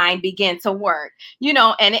medical mind began to work,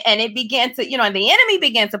 and it began to, and the enemy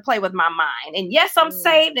began to play with my mind. And yes, I'm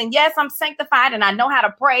saved, and yes, I'm sanctified, and I know how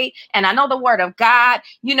to pray, and I know the word of God,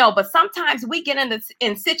 but sometimes we get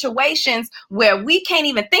in situations where we can't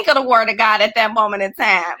even think of the word of God at that moment in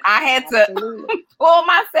time. I had to pull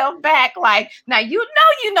myself back, like, now you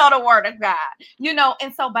know the word of God,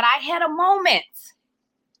 and so, but I had a moment.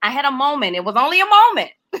 It was only a moment.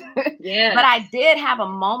 Yeah. But I did have a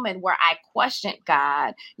moment where I questioned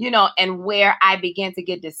God, and where I began to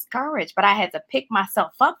get discouraged, but I had to pick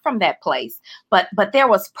myself up from that place. But there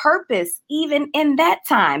was purpose even in that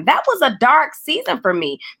time. That was a dark season for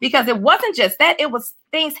me because it wasn't just that, it was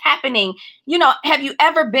things happening. Have you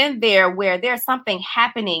ever been there where there's something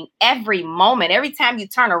happening every moment? Every time you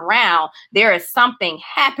turn around, there is something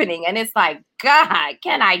happening. And it's like, God,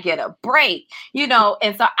 can I get a break?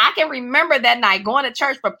 And so I can remember that night going to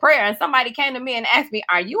church for prayer, and somebody came to me and asked me,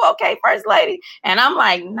 "Are you okay, First Lady?" And I'm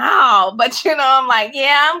like, "No," but I'm like,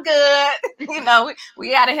 "Yeah, I'm good."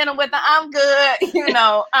 We got to hit them with the "I'm good,"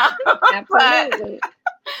 Absolutely. But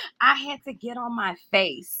I had to get on my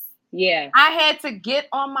face. Yeah. I had to get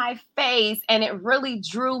on my face, and it really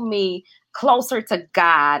drew me closer to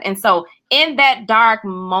God. And so in that dark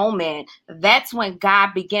moment, that's when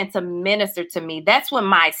God began to minister to me. That's when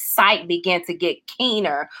my sight began to get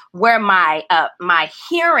keener, where my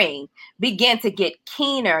hearing began to get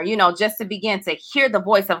keener, just to begin to hear the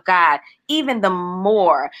voice of God even the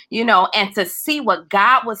more, and to see what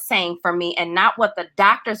God was saying for me and not what the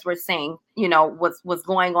doctors were saying, was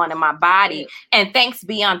going on in my body. And thanks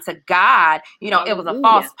be unto God, it was a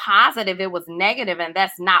false positive. It was negative, and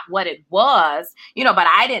that's not what it was, but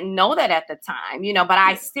I didn't know that at the time, but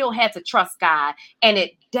I still had to trust God, and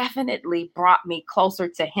it definitely brought me closer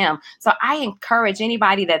to him. So I encourage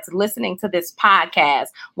anybody that's listening to this podcast,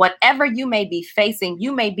 whatever you may be facing,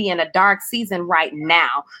 you may be in a dark season right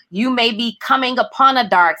now. You may be coming upon a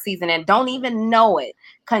dark season and don't even know it.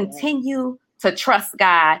 Continue to trust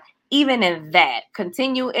God. Even in that,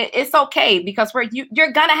 continue. It's okay, because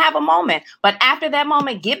you're going to have a moment. But after that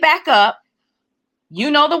moment, get back up.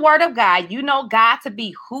 The word of God. God to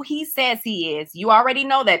be who he says he is. You already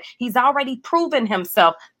know that he's already proven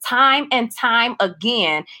himself time and time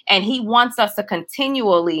again. And he wants us to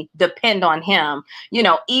continually depend on him,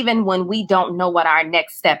 even when we don't know what our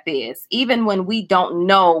next step is, even when we don't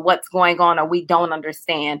know what's going on or we don't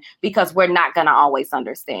understand, because we're not going to always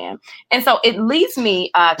understand. And so it leads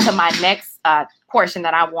me to my next portion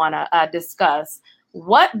that I want to discuss.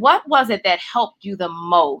 What was it that helped you the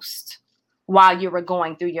most while you were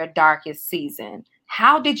going through your darkest season?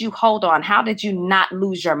 How did you hold on? How did you not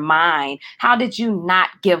lose your mind? How did you not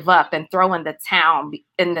give up and throw in the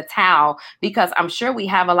towel? Because I'm sure we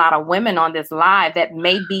have a lot of women on this live that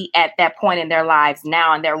may be at that point in their lives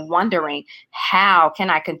now, and they're wondering, how can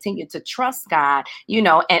I continue to trust God?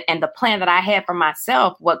 And the plan that I had for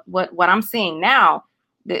myself, what I'm seeing now,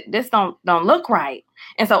 this don't look right.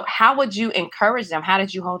 And so how would you encourage them? How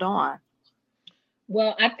did you hold on?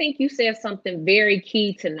 Well, I think you said something very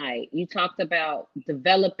key tonight. You talked about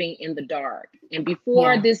developing in the dark. And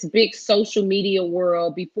before this big social media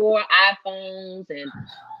world, before iPhones and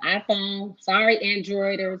sorry,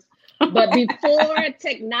 Androiders, but before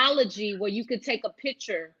technology where you could take a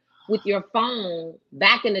picture with your phone,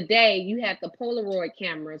 back in the day, you had the Polaroid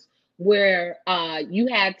cameras where you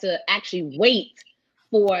had to actually wait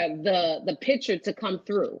for the picture to come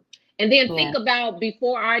through. And then think about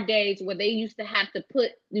before our days where they used to have to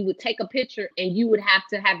you would take a picture and you would have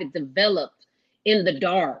to have it developed in the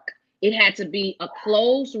dark. It had to be a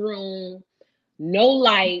closed room, no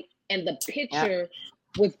light, and the picture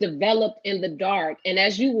was developed in the dark. And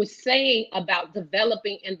as you were saying about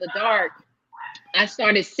developing in the dark, I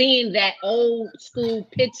started seeing that old school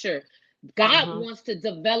picture. God wants to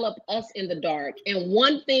develop us in the dark. And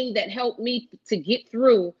one thing that helped me to get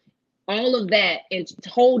through all of that and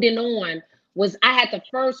holding on was I had to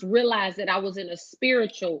first realize that I was in a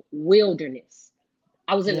spiritual wilderness.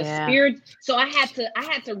 I was in a spirit. So I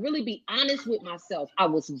had to really be honest with myself. I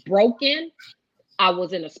was broken. I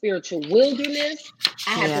was in a spiritual wilderness.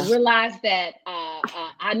 I had to realize that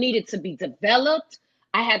I needed to be developed.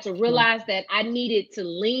 I had to realize that I needed to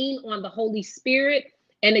lean on the Holy Spirit.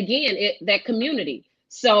 And again, that community.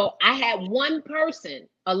 So I had one person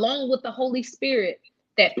along with the Holy Spirit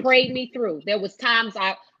that prayed me through. There was times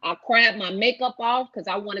I cried my makeup off because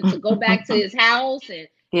I wanted to go back to his house and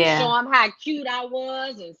show him how cute I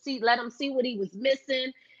was and let him see what he was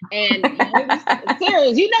missing. And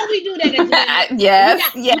serious, we do that as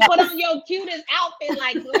women. You put on your cutest outfit,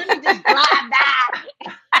 like, let me just drive by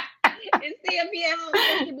and see if he at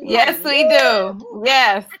home. Yes, we do.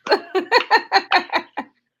 Yes.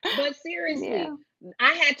 But seriously,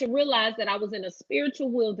 I had to realize that I was in a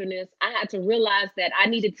spiritual wilderness. I had to realize that I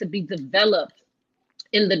needed to be developed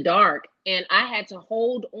in the dark. And I had to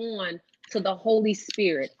hold on to the Holy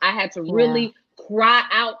Spirit. I had to really cry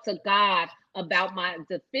out to God about my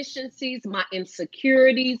deficiencies, my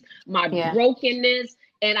insecurities, my brokenness.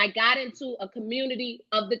 And I got into a community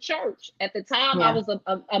of the church. At the time, I was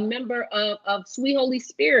a member of Sweet Holy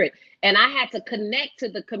Spirit. And I had to connect to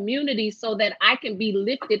the community so that I can be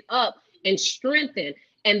lifted up and strengthened.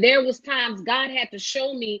 And there was times God had to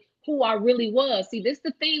show me who I really was. See, this is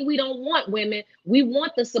the thing we don't want, women. We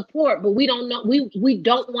want the support, but we don't know. We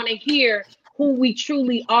don't want to hear who we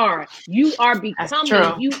truly are. You are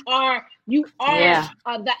becoming, you are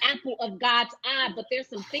the apple of God's eye, but there's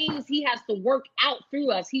some things he has to work out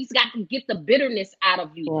through us. He's got to get the bitterness out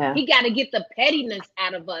of you. He got to get the pettiness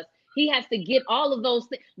out of us. He has to get all of those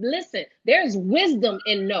things. Listen, there's wisdom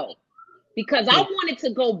in no, because I wanted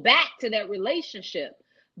to go back to that relationship.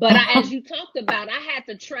 But as you talked about, I had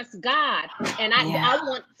to trust God. And I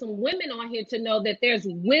want some women on here to know that there's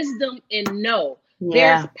wisdom in no.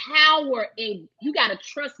 There's power in, you got to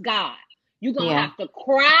trust God. You're going to have to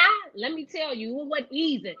cry. Let me tell you, it wasn't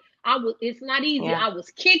easy. It's not easy. I was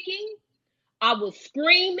kicking. I was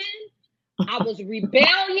screaming. I was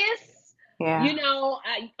rebellious. You know,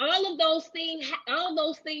 all of those things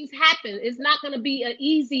happen. It's not going to be an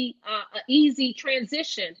easy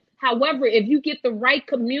transition. However, if you get the right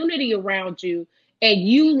community around you and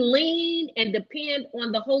you lean and depend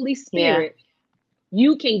on the Holy Spirit,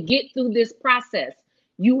 you can get through this process.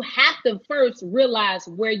 You have to first realize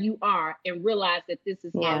where you are and realize that this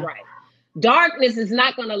is not right. Darkness is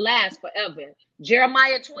not going to last forever.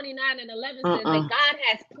 Jeremiah 29:11 says that God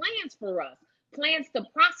has plans for us, plans to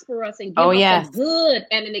prosper us and give us a good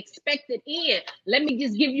and an expected end. Let me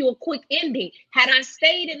just give you a quick ending. Had I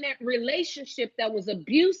stayed in that relationship that was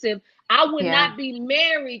abusive, I would not be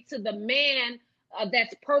married to the man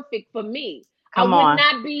that's perfect for me. I would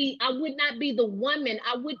not be the woman.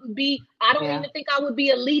 I don't even think I would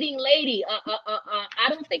be a leading lady. I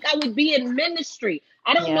don't think I would be in ministry.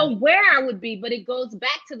 I don't know where I would be, but it goes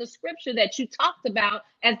back to the scripture that you talked about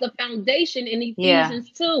as the foundation in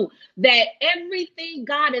Ephesians 2, that everything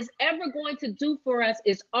God is ever going to do for us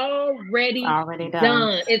is already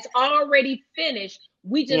done. It's already finished.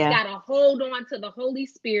 We just got to hold on to the Holy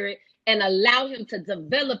Spirit and allow him to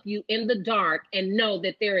develop you in the dark and know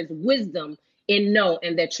that there is wisdom in no,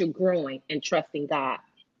 and that you're growing and trusting God.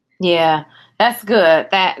 Yeah, that's good.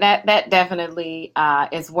 That definitely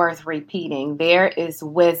is worth repeating. There is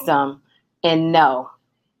wisdom in no.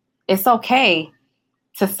 It's okay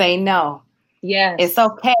to say no. Yes. It's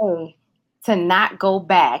okay to not go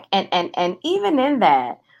back. And even in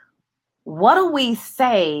that, what do we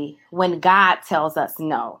say when God tells us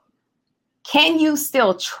no? Can you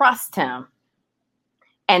still trust him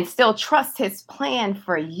and still trust his plan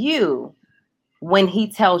for you when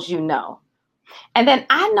he tells you no? And then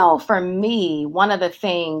I know for me, one of the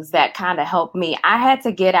things that kind of helped me, I had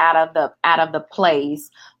to get out of the place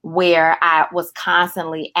where I was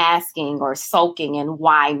constantly asking or soaking in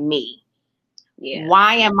why me?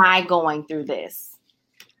 Why am I going through this?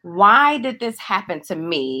 Why did this happen to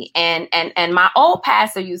me? And my old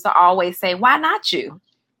pastor used to always say, why not you?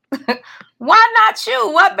 Why not you?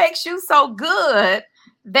 What makes you so good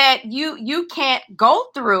that you can't go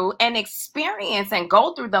through and experience and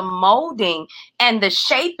go through the molding and the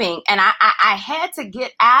shaping? And I had to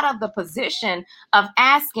get out of the position of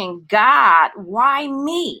asking God, why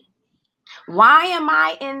me? Why am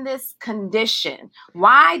I in this condition?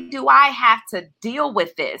 Why do I have to deal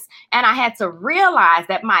with this? And I had to realize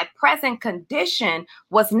that my present condition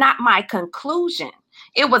was not my conclusion.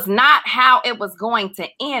 It was not how it was going to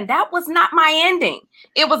end. That was not my ending.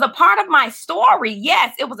 It was a part of my story.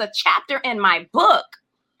 Yes, it was a chapter in my book.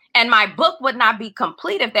 And my book would not be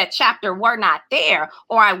complete if that chapter were not there,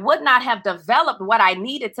 or I would not have developed what I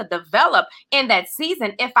needed to develop in that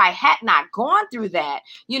season if I had not gone through that,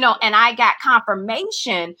 and I got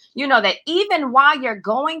confirmation, that even while you're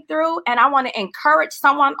going through, and I want to encourage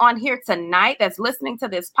someone on here tonight that's listening to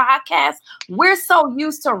this podcast, we're so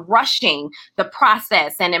used to rushing the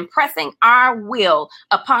process and impressing our will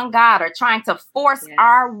upon God, or trying to force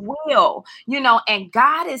our will, and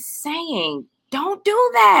God is saying, don't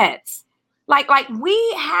do that. Like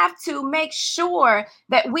we have to make sure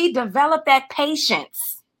that we develop that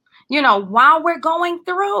patience, while we're going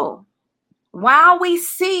through, while we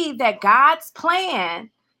see that God's plan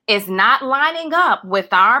is not lining up with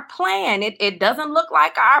our plan. It doesn't look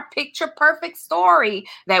like our picture perfect story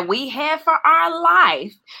that we have for our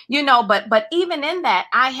life, but even in that,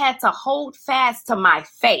 I had to hold fast to my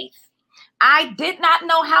faith. I did not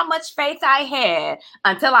know how much faith I had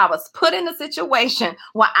until I was put in a situation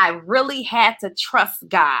where I really had to trust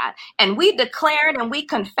God. And we declared and we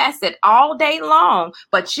confess it all day long,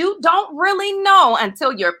 but you don't really know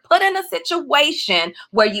until you're put in a situation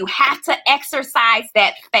where you have to exercise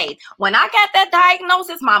that faith. When I got that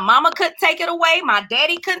diagnosis, my mama couldn't take it away. My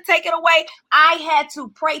daddy couldn't take it away. I had to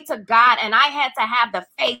pray to God, and I had to have the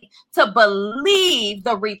faith to believe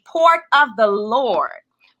the report of the Lord.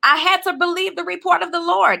 I had to believe the report of the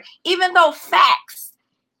Lord, even though facts,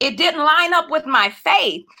 it didn't line up with my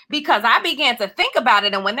faith, because I began to think about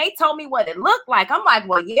it. And when they told me what it looked like, I'm like,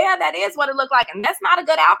 well, yeah, that is what it looked like. And that's not a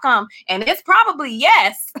good outcome. And it's probably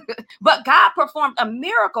yes, but God performed a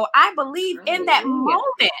miracle. I believe in that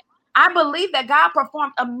moment. I believe that God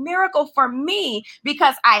performed a miracle for me,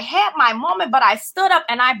 because I had my moment, but I stood up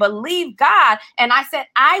and I believed God. And I said,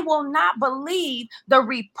 I will not believe the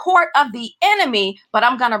report of the enemy, but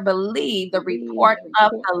I'm going to believe the report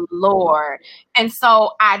of the Lord. And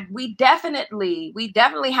so we definitely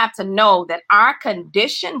have to know that our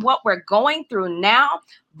condition, what we're going through now,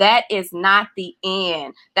 that is not the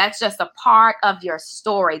end. That's just a part of your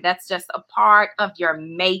story. That's just a part of your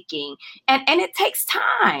making. And it takes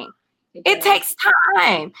time. It takes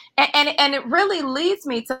time. And it really leads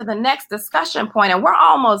me to the next discussion point. And we're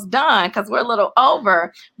almost done because we're a little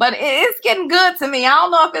over, but it's getting good to me. I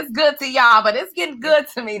don't know if it's good to y'all, but it's getting good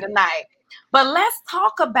to me tonight. But let's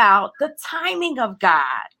talk about the timing of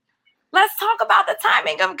God. Let's talk about the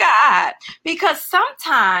timing of God, because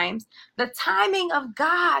sometimes the timing of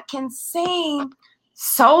God can seem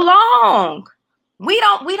so long. We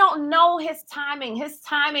don't know his timing. His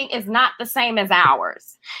timing is not the same as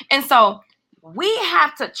ours. And so we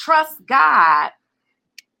have to trust God.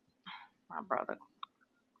 My brother.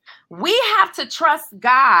 We have to trust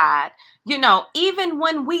God, even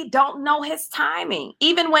when we don't know his timing,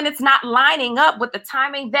 even when it's not lining up with the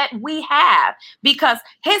timing that we have, because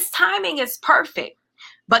his timing is perfect.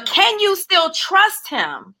 But can you still trust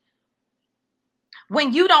him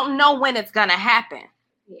when you don't know when it's going to happen?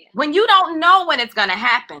 When you don't know when it's going to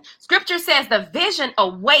happen? Scripture says the vision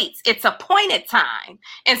awaits its appointed time.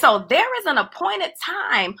 And so there is an appointed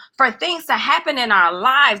time for things to happen in our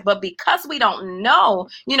lives. But because we don't know,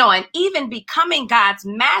 and even becoming God's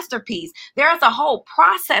masterpiece, there's a whole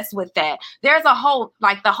process with that. There's a whole,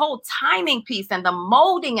 the whole timing piece and the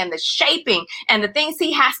molding and the shaping and the things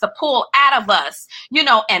he has to pull out of us,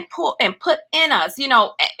 and pull and put in us.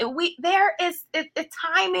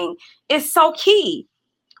 Timing is so key.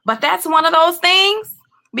 But that's one of those things,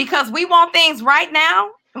 because we want things right now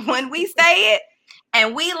when we say it,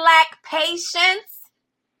 and we lack patience.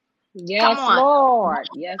 Yes, come on. Lord.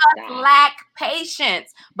 Yes, God. Lack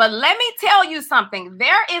patience. But let me tell you something.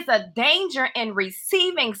 There is a danger in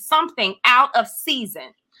receiving something out of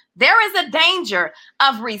season. There is a danger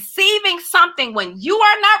of receiving something when you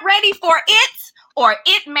are not ready for it, or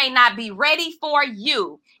it may not be ready for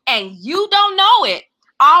you, and you don't know it.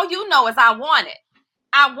 All you know is I want it.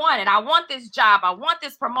 I want it. I want this job. I want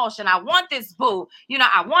this promotion. I want this boo.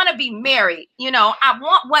 I want to be married. I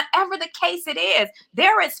want whatever the case it is.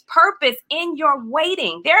 There is purpose in your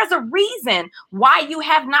waiting. There's a reason why you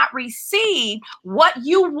have not received what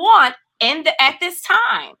you want at this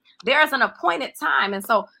time. There's an appointed time. And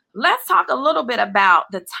so let's talk a little bit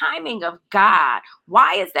about the timing of God.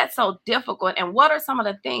 Why is that so difficult? And what are some of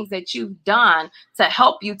the things that you've done to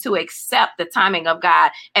help you to accept the timing of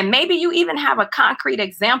God? And maybe you even have a concrete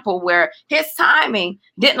example where his timing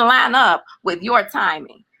didn't line up with your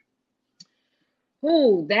timing.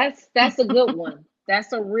 Ooh, that's a good one.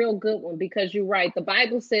 That's a real good one, because you're right. The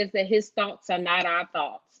Bible says that his thoughts are not our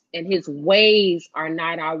thoughts and his ways are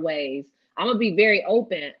not our ways. I'm going to be very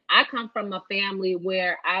open. I come from a family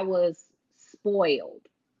where I was spoiled.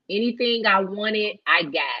 Anything I wanted, I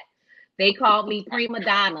got. They called me prima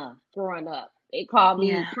donna growing up. They called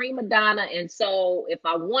me prima donna. And so if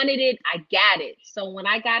I wanted it, I got it. So when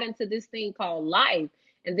I got into this thing called life,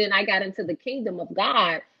 and then I got into the kingdom of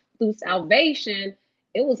God through salvation,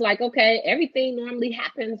 it was like, okay, everything normally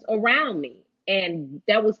happens around me. And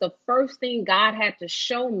that was the first thing God had to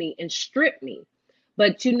show me and strip me.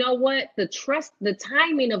 But you know what? The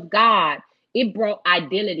timing of God, it brought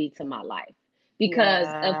identity to my life. Because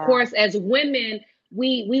of course, as women,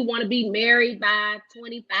 we want to be married by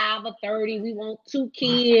 25 or 30. We want 2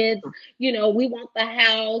 kids. We want the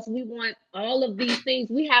house. We want all of these things.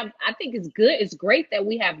 I think it's good. It's great that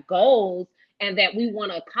we have goals and that we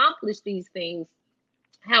want to accomplish these things.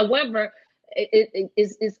 However,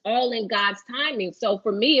 it's all in God's timing. So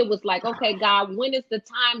for me, it was like, okay, God, when is the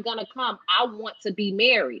time gonna come? I want to be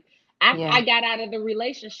married. After I got out of the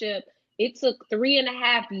relationship, it took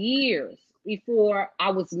 3.5 years before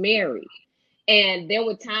I was married. And there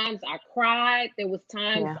were times I cried. There was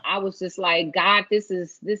times I was just like, God, this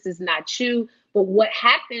is not you. But what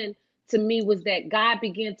happened to me was that God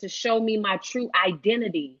began to show me my true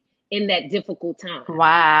identity in that difficult time.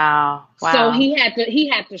 Wow. So he had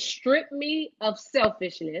to strip me of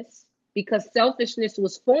selfishness, because selfishness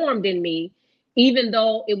was formed in me, even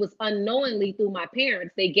though it was unknowingly through my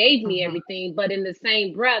parents. They gave me everything, but in the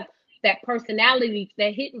same breath, that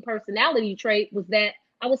hidden personality trait was that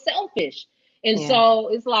I was selfish. And Yeah. so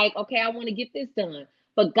it's like, okay, I want to get this done.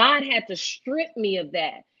 But God had to strip me of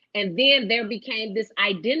that. And then there became this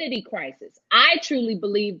identity crisis. I truly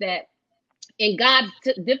believe that in God's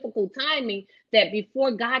difficult timing, that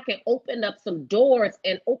before God can open up some doors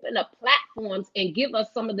and open up platforms and give us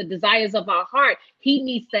some of the desires of our heart, he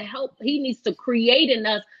needs to help. He needs to create in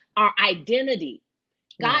us our identity.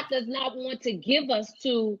 God does not want to give us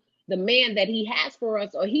to the man that he has for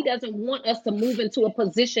us, or he doesn't want us to move into a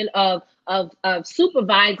position of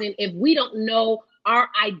supervising if we don't know our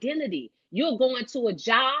identity. You'll go into a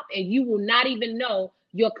job and you will not even know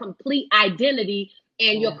your complete identity,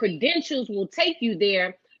 and your credentials will take you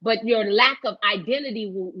there, but your lack of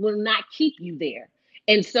identity will not keep you there.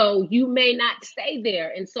 And so you may not stay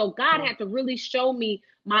there. And so God had to really show me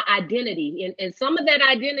my identity. And some of that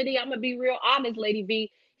identity, I'm going to be real honest, Lady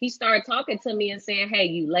V, he started talking to me and saying, hey,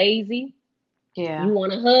 you lazy. Yeah. You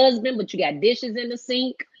want a husband, but you got dishes in the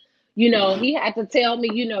sink. He had to tell me,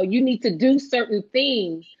 you need to do certain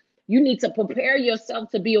things. You need to prepare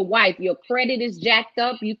yourself to be a wife. Your credit is jacked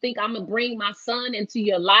up. You think I'm going to bring my son into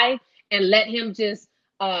your life and let him just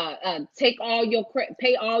take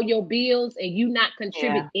pay all your bills and you not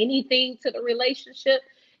contribute anything to the relationship?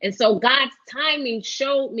 And so God's timing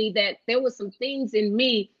showed me that there was some things in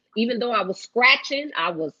me, even though I was scratching, I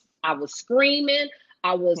was screaming,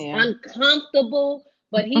 I was uncomfortable,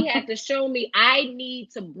 but he had to show me I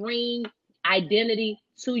need to bring identity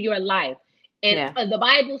to your life. And the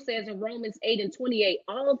Bible says in Romans 8:28,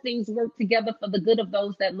 all things work together for the good of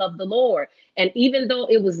those that love the Lord. And even though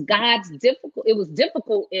it was it was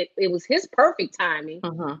difficult, it was his perfect timing,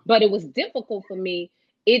 but it was difficult for me.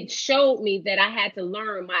 It showed me that I had to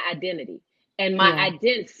learn my identity. And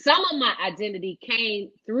some of my identity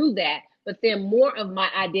came through that, but then more of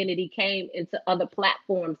my identity came into other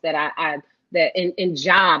platforms that that in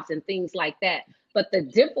jobs and things like that. But the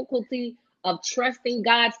difficulty of trusting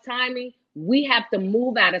God's timing, we have to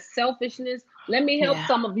move out of selfishness. Let me help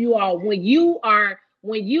some of you all. When you are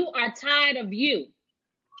tired of you,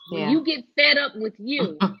 when you get fed up with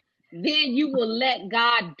you, then you will let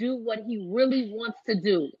God do what he really wants to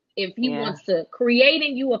do. If he wants to create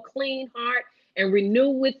in you a clean heart and renew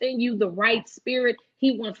within you the right spirit,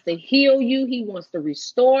 he wants to heal you. He wants to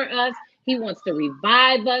restore us. He wants to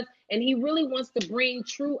revive us. And he really wants to bring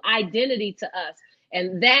true identity to us.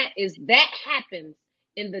 And that happens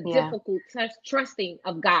in the difficult trusting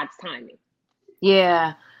of God's timing.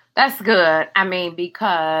 Yeah, that's good. I mean,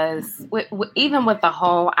 because even with the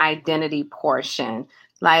whole identity portion,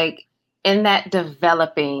 like in that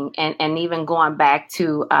developing and even going back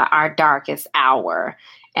to our darkest hour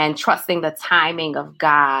and trusting the timing of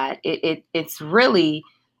God, it's really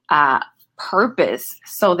purpose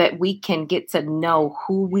so that we can get to know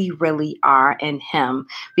who we really are in him.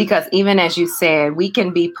 Because even as you said, we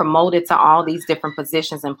can be promoted to all these different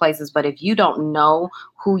positions and places, but if you don't know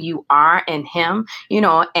who you are in him,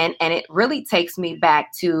 and it really takes me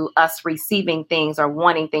back to us receiving things or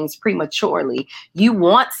wanting things prematurely. You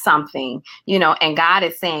want something, and God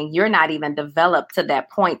is saying you're not even developed to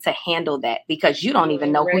that point to handle that because you don't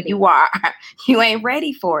even know who you are. You ain't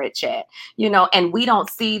ready for it yet, and we don't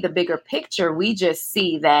see the bigger picture. We just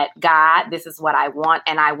see that, God, this is what I want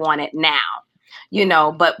and I want it now.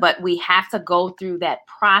 But we have to go through that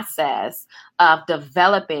process of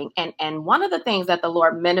developing. And one of the things that the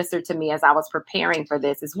Lord ministered to me as I was preparing for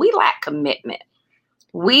this is we lack commitment.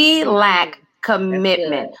 We lack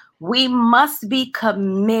commitment. We must be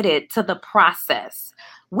committed to the process.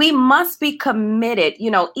 We must be committed,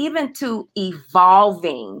 even to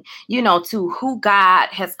evolving, to who God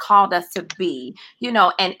has called us to be,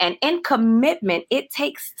 and in commitment, it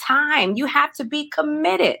takes time. You have to be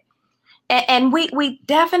committed. And we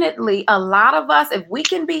definitely, a lot of us, if we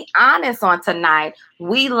can be honest on tonight,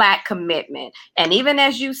 we lack commitment. And even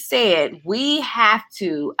as you said, we have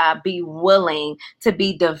to be willing to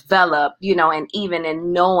be developed, and even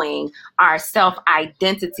in knowing our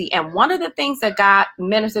self-identity. And one of the things that God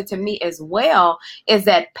ministered to me as well is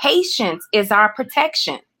that patience is our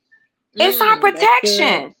protection. It's our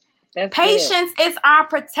protection. Patience is our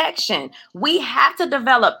protection. We have to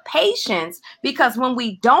develop patience because when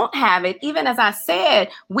we don't have it, even as I said,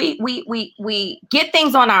 we get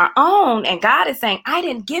things on our own, and God is saying, I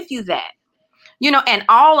didn't give you that. And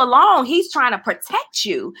all along, he's trying to protect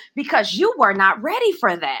you because you were not ready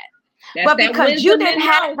for that. But because you didn't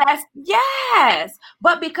have that,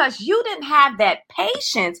 but because you didn't have that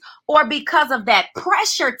patience, or because of that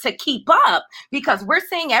pressure to keep up, because we're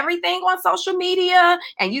seeing everything on social media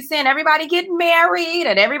and you seeing everybody getting married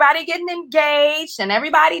and everybody getting engaged and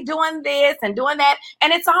everybody doing this and doing that.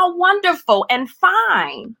 And it's all wonderful and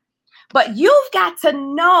fine. But you've got to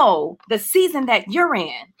know the season that you're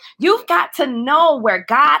in. You've got to know where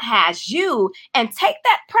God has you and take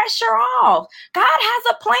that pressure off. God has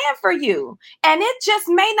a plan for you, and it just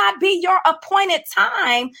may not be your appointed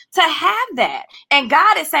time to have that. And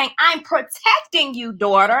God is saying, I'm protecting you,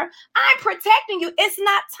 daughter. I'm protecting you. It's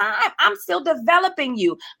not time. I'm still developing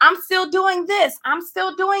you. I'm still doing this. I'm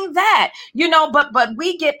still doing that. But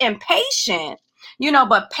we get impatient,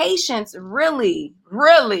 but patience really,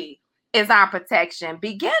 really is our protection.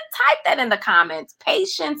 Type that in the comments.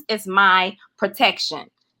 Patience is my protection.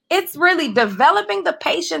 It's really developing the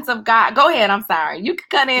patience of God. Go ahead. I'm sorry. You can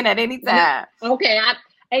cut in at any time. Okay.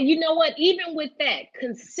 And you know what? Even with that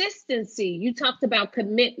consistency, you talked about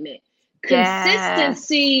commitment.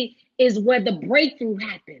 Consistency is where the breakthrough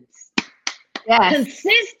happens. Yes.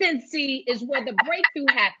 Consistency is where the breakthrough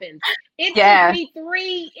happens. It took me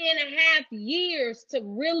 3.5 years to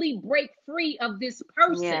really break free of this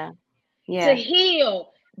person, to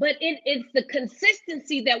heal. But it's the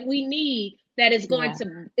consistency that we need that is going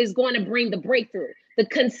to bring the breakthrough. The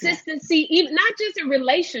consistency, even not just in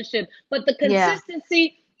relationship, but the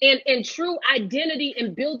consistency and true identity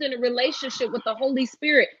and building a relationship with the Holy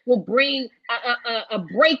Spirit will bring a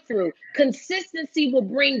breakthrough. Consistency will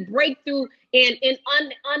bring breakthrough in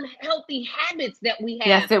unhealthy habits that we have.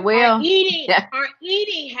 Yes, it will. Our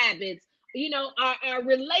eating habits, our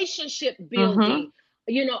relationship building.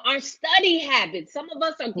 Our study habits. Some of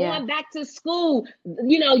us are going back to school.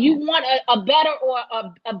 You want a better or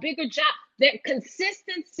a bigger job. That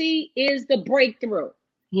consistency is the breakthrough.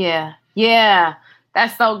 Yeah.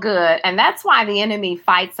 That's so good. And that's why the enemy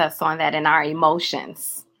fights us on that in our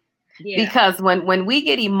emotions. Yeah. Because when we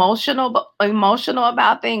get emotional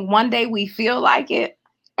about things, one day we feel like it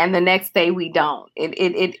and the next day we don't.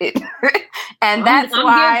 And that's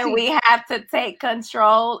why we have to take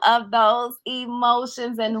control of those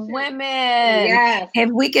emotions. And women,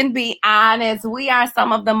 if we can be honest, we are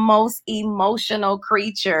some of the most emotional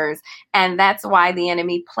creatures. And that's why the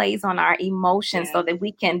enemy plays on our emotions so that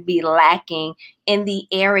we can be lacking in the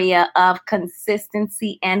area of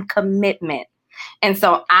consistency and commitment. And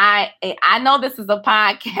so I know this is a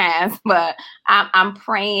podcast, but I'm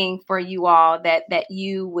praying for you all that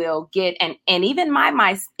you will get and even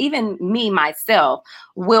me myself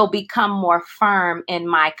will become more firm in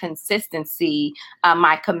my consistency,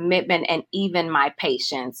 my commitment, and even my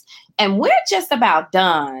patience. And we're just about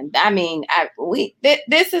done. I mean,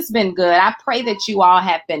 this has been good. I pray that you all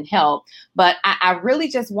have been helped, but I really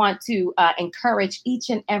just want to encourage each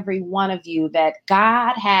and every one of you that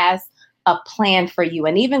God has a plan for you.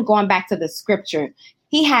 And even going back to the scripture,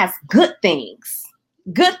 he has good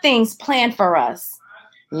things planned for us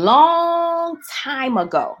long time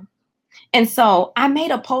ago. And so I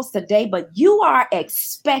made a post today, but you are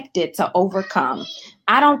expected to overcome.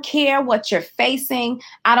 I don't care what you're facing.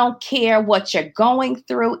 I don't care what you're going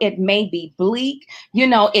through. It may be bleak.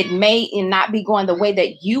 It may not be going the way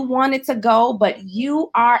that you want it to go, but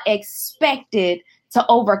you are expected to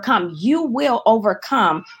overcome. You will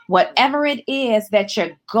overcome whatever it is that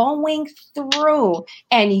you're going through.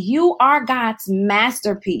 And you are God's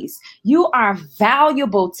masterpiece. You are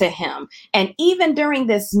valuable to him. And even during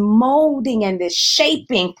this molding and this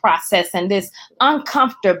shaping process and this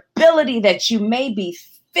uncomfortability that you may be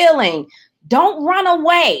feeling, don't run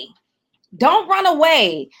away. Don't run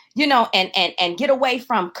away, and get away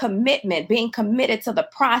from commitment, being committed to the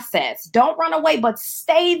process. Don't run away, but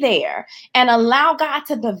stay there and allow God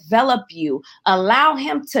to develop you. Allow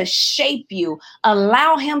him to shape you.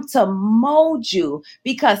 Allow him to mold you,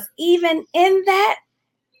 because even in that,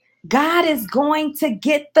 God is going to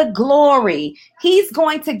get the glory. He's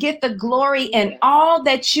going to get the glory in all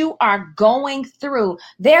that you are going through.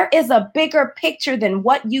 There is a bigger picture than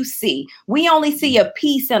what you see. We only see a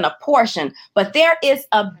piece and a portion, but there is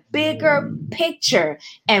a bigger picture.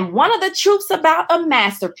 And one of the truths about a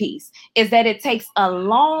masterpiece is that it takes a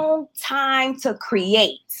long time to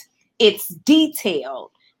create. It's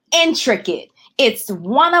detailed, intricate. It's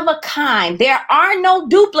one of a kind. There are no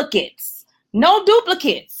duplicates. No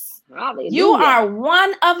duplicates. Hallelujah. You are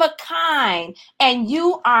one of a kind and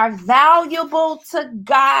you are valuable to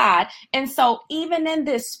God. And so even in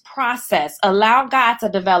this process, allow God to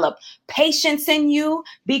develop patience in you,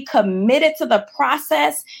 be committed to the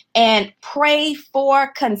process, and pray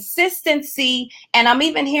for consistency. And I'm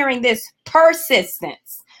even hearing this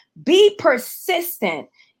persistence. Be persistent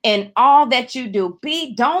in all that you do.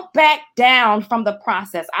 Don't back down from the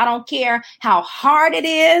process. I don't care how hard it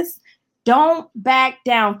is. Don't back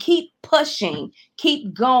down. Keep pushing.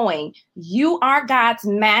 Keep going. You are God's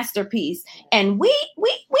masterpiece. And we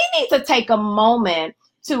need to take a moment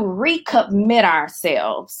to recommit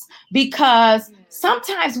ourselves, because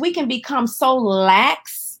sometimes we can become so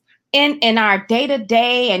lax in our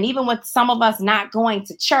day-to-day, and even with some of us not going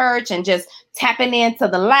to church and just tapping into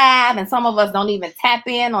the live, and some of us don't even tap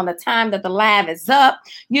in on the time that the live is up,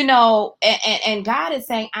 and God is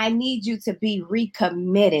saying, I need you to be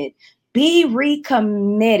recommitted. Be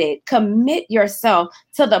recommitted. Commit yourself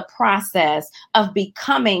to the process of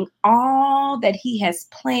becoming all that he has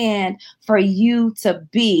planned for you to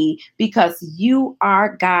be, because you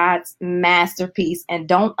are God's masterpiece, and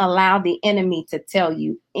don't allow the enemy to tell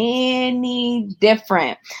you any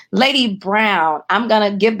different. Lady Brown, I'm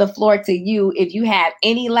going to give the floor to you. If you have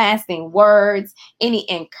any lasting words, any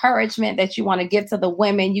encouragement that you want to give to the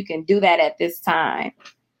women, you can do that at this time.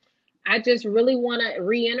 I just really want to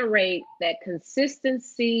reiterate that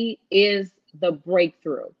consistency is the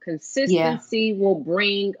breakthrough. Consistency will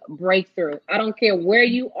bring breakthrough. I don't care where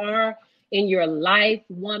you are in your life,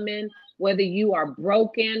 woman, whether you are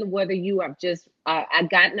broken, whether you have just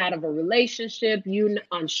gotten out of a relationship, you're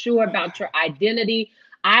unsure about your identity.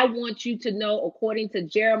 I want you to know, according to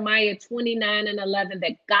Jeremiah 29:11,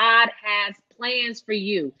 that God has plans for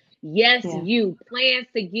you. Yes, you plans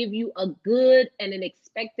to give you a good and an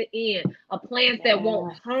expected end, a plans that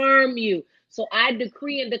won't harm you. So I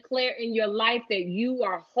decree and declare in your life that you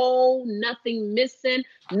are whole, nothing missing,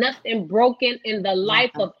 nothing broken in the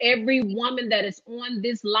life of every woman that is on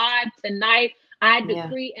this live tonight. I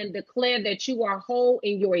decree and declare that you are whole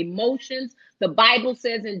in your emotions. The Bible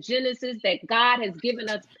says in Genesis that God has given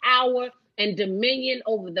us power and dominion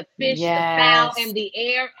over the fish, the fowl, and the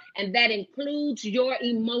air, and that includes your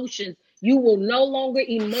emotions. You will no longer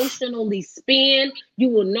emotionally spin. You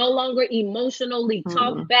will no longer emotionally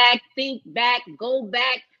talk back, think back, go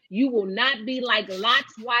back. You will not be like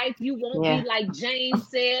Lot's wife. You won't be like James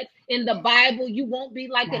said in the Bible. You won't be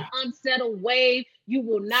like an unsettled wave. You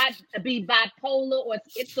will not be bipolar or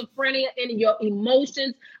schizophrenia in your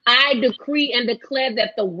emotions. I decree and declare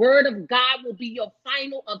that the word of God will be your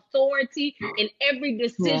final authority in every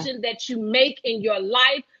decision that you make in your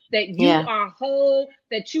life, that you are whole,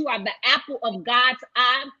 that you are the apple of God's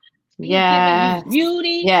eye. He's giving you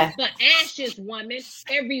beauty for ashes, woman.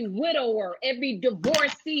 Every widower, every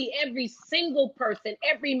divorcee, every single person,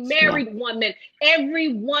 every married woman,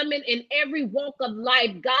 every woman in every walk of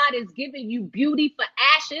life, God is giving you beauty for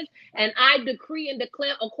ashes. And I decree and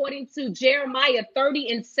declare, according to Jeremiah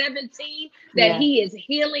 30:17, that he is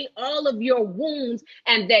healing all of your wounds,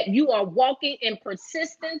 and that you are walking in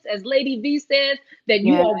persistence, as Lady V says, that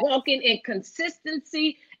you are walking in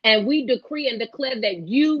consistency. And we decree and declare that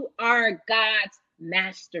you are God's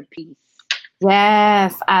masterpiece.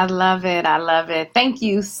 Yes, I love it. I love it. Thank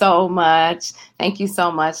you so much. Thank you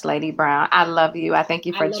so much, Lady Brown. I love you. I thank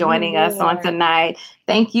you for joining us on tonight.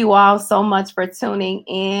 Thank you all so much for tuning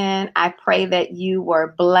in. I pray that you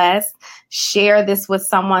were blessed. Share this with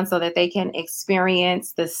someone so that they can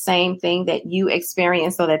experience the same thing that you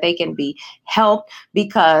experienced, so that they can be helped,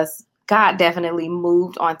 because God definitely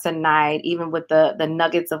moved on tonight, even with the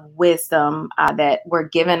nuggets of wisdom that were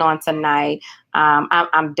given on tonight.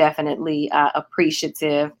 I'm definitely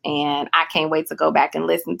appreciative, and I can't wait to go back and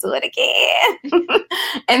listen to it again.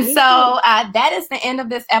 And so that is the end of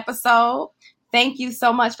this episode. Thank you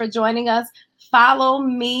so much for joining us. Follow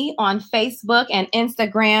me on Facebook and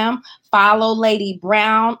Instagram. Follow Lady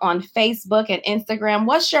Brown on Facebook and Instagram.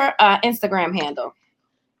 What's your Instagram handle?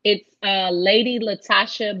 It's Lady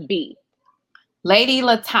Latasha B. Lady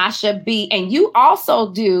Latasha B. And you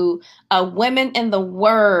also do Women in the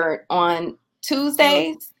Word on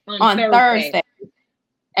Tuesdays, on Thursday.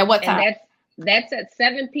 At what time? And that's at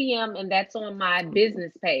 7 p.m. and that's on my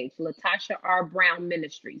business page, Latasha R. Brown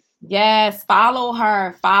Ministries. Yes, follow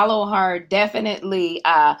her. Follow her. Definitely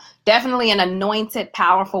an anointed,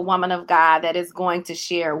 powerful woman of God that is going to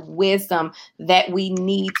share wisdom that we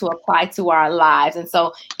need to apply to our lives. And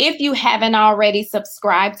so if you haven't already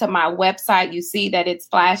subscribed to my website, you see that it's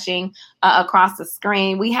flashing across the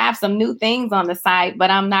screen. We have some new things on the site,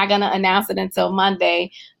 but I'm not going to announce it until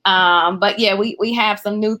Monday. But yeah, we have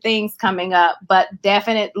some new things coming up, but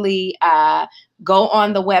definitely go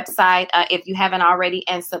on the website if you haven't already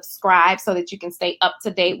and subscribe so that you can stay up to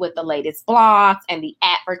date with the latest blogs and the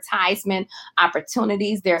advertisement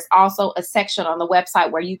opportunities. There's also a section on the website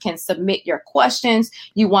where you can submit your questions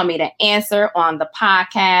you want me to answer on the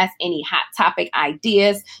podcast, any hot topic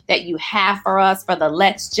ideas that you have for us for the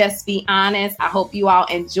Let's Just Be Honest. I hope you all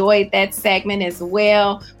enjoyed that segment as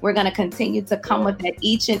well. We're going to continue to come with that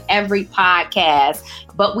each and every podcast,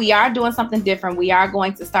 but we are doing something different. We are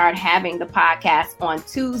going to start having the podcast podcast on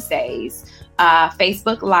Tuesdays,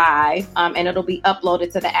 Facebook Live, and it'll be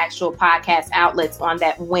uploaded to the actual podcast outlets on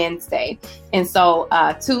that Wednesday. And so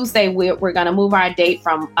Tuesday, we're going to move our date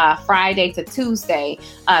from Friday to Tuesday.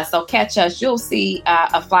 So catch us. You'll see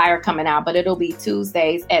a flyer coming out, but it'll be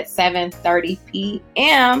Tuesdays at 7:30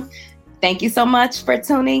 p.m. Thank you so much for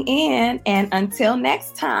tuning in. And until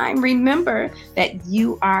next time, remember that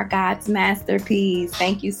you are God's masterpiece.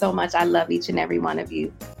 Thank you so much. I love each and every one of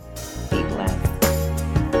you.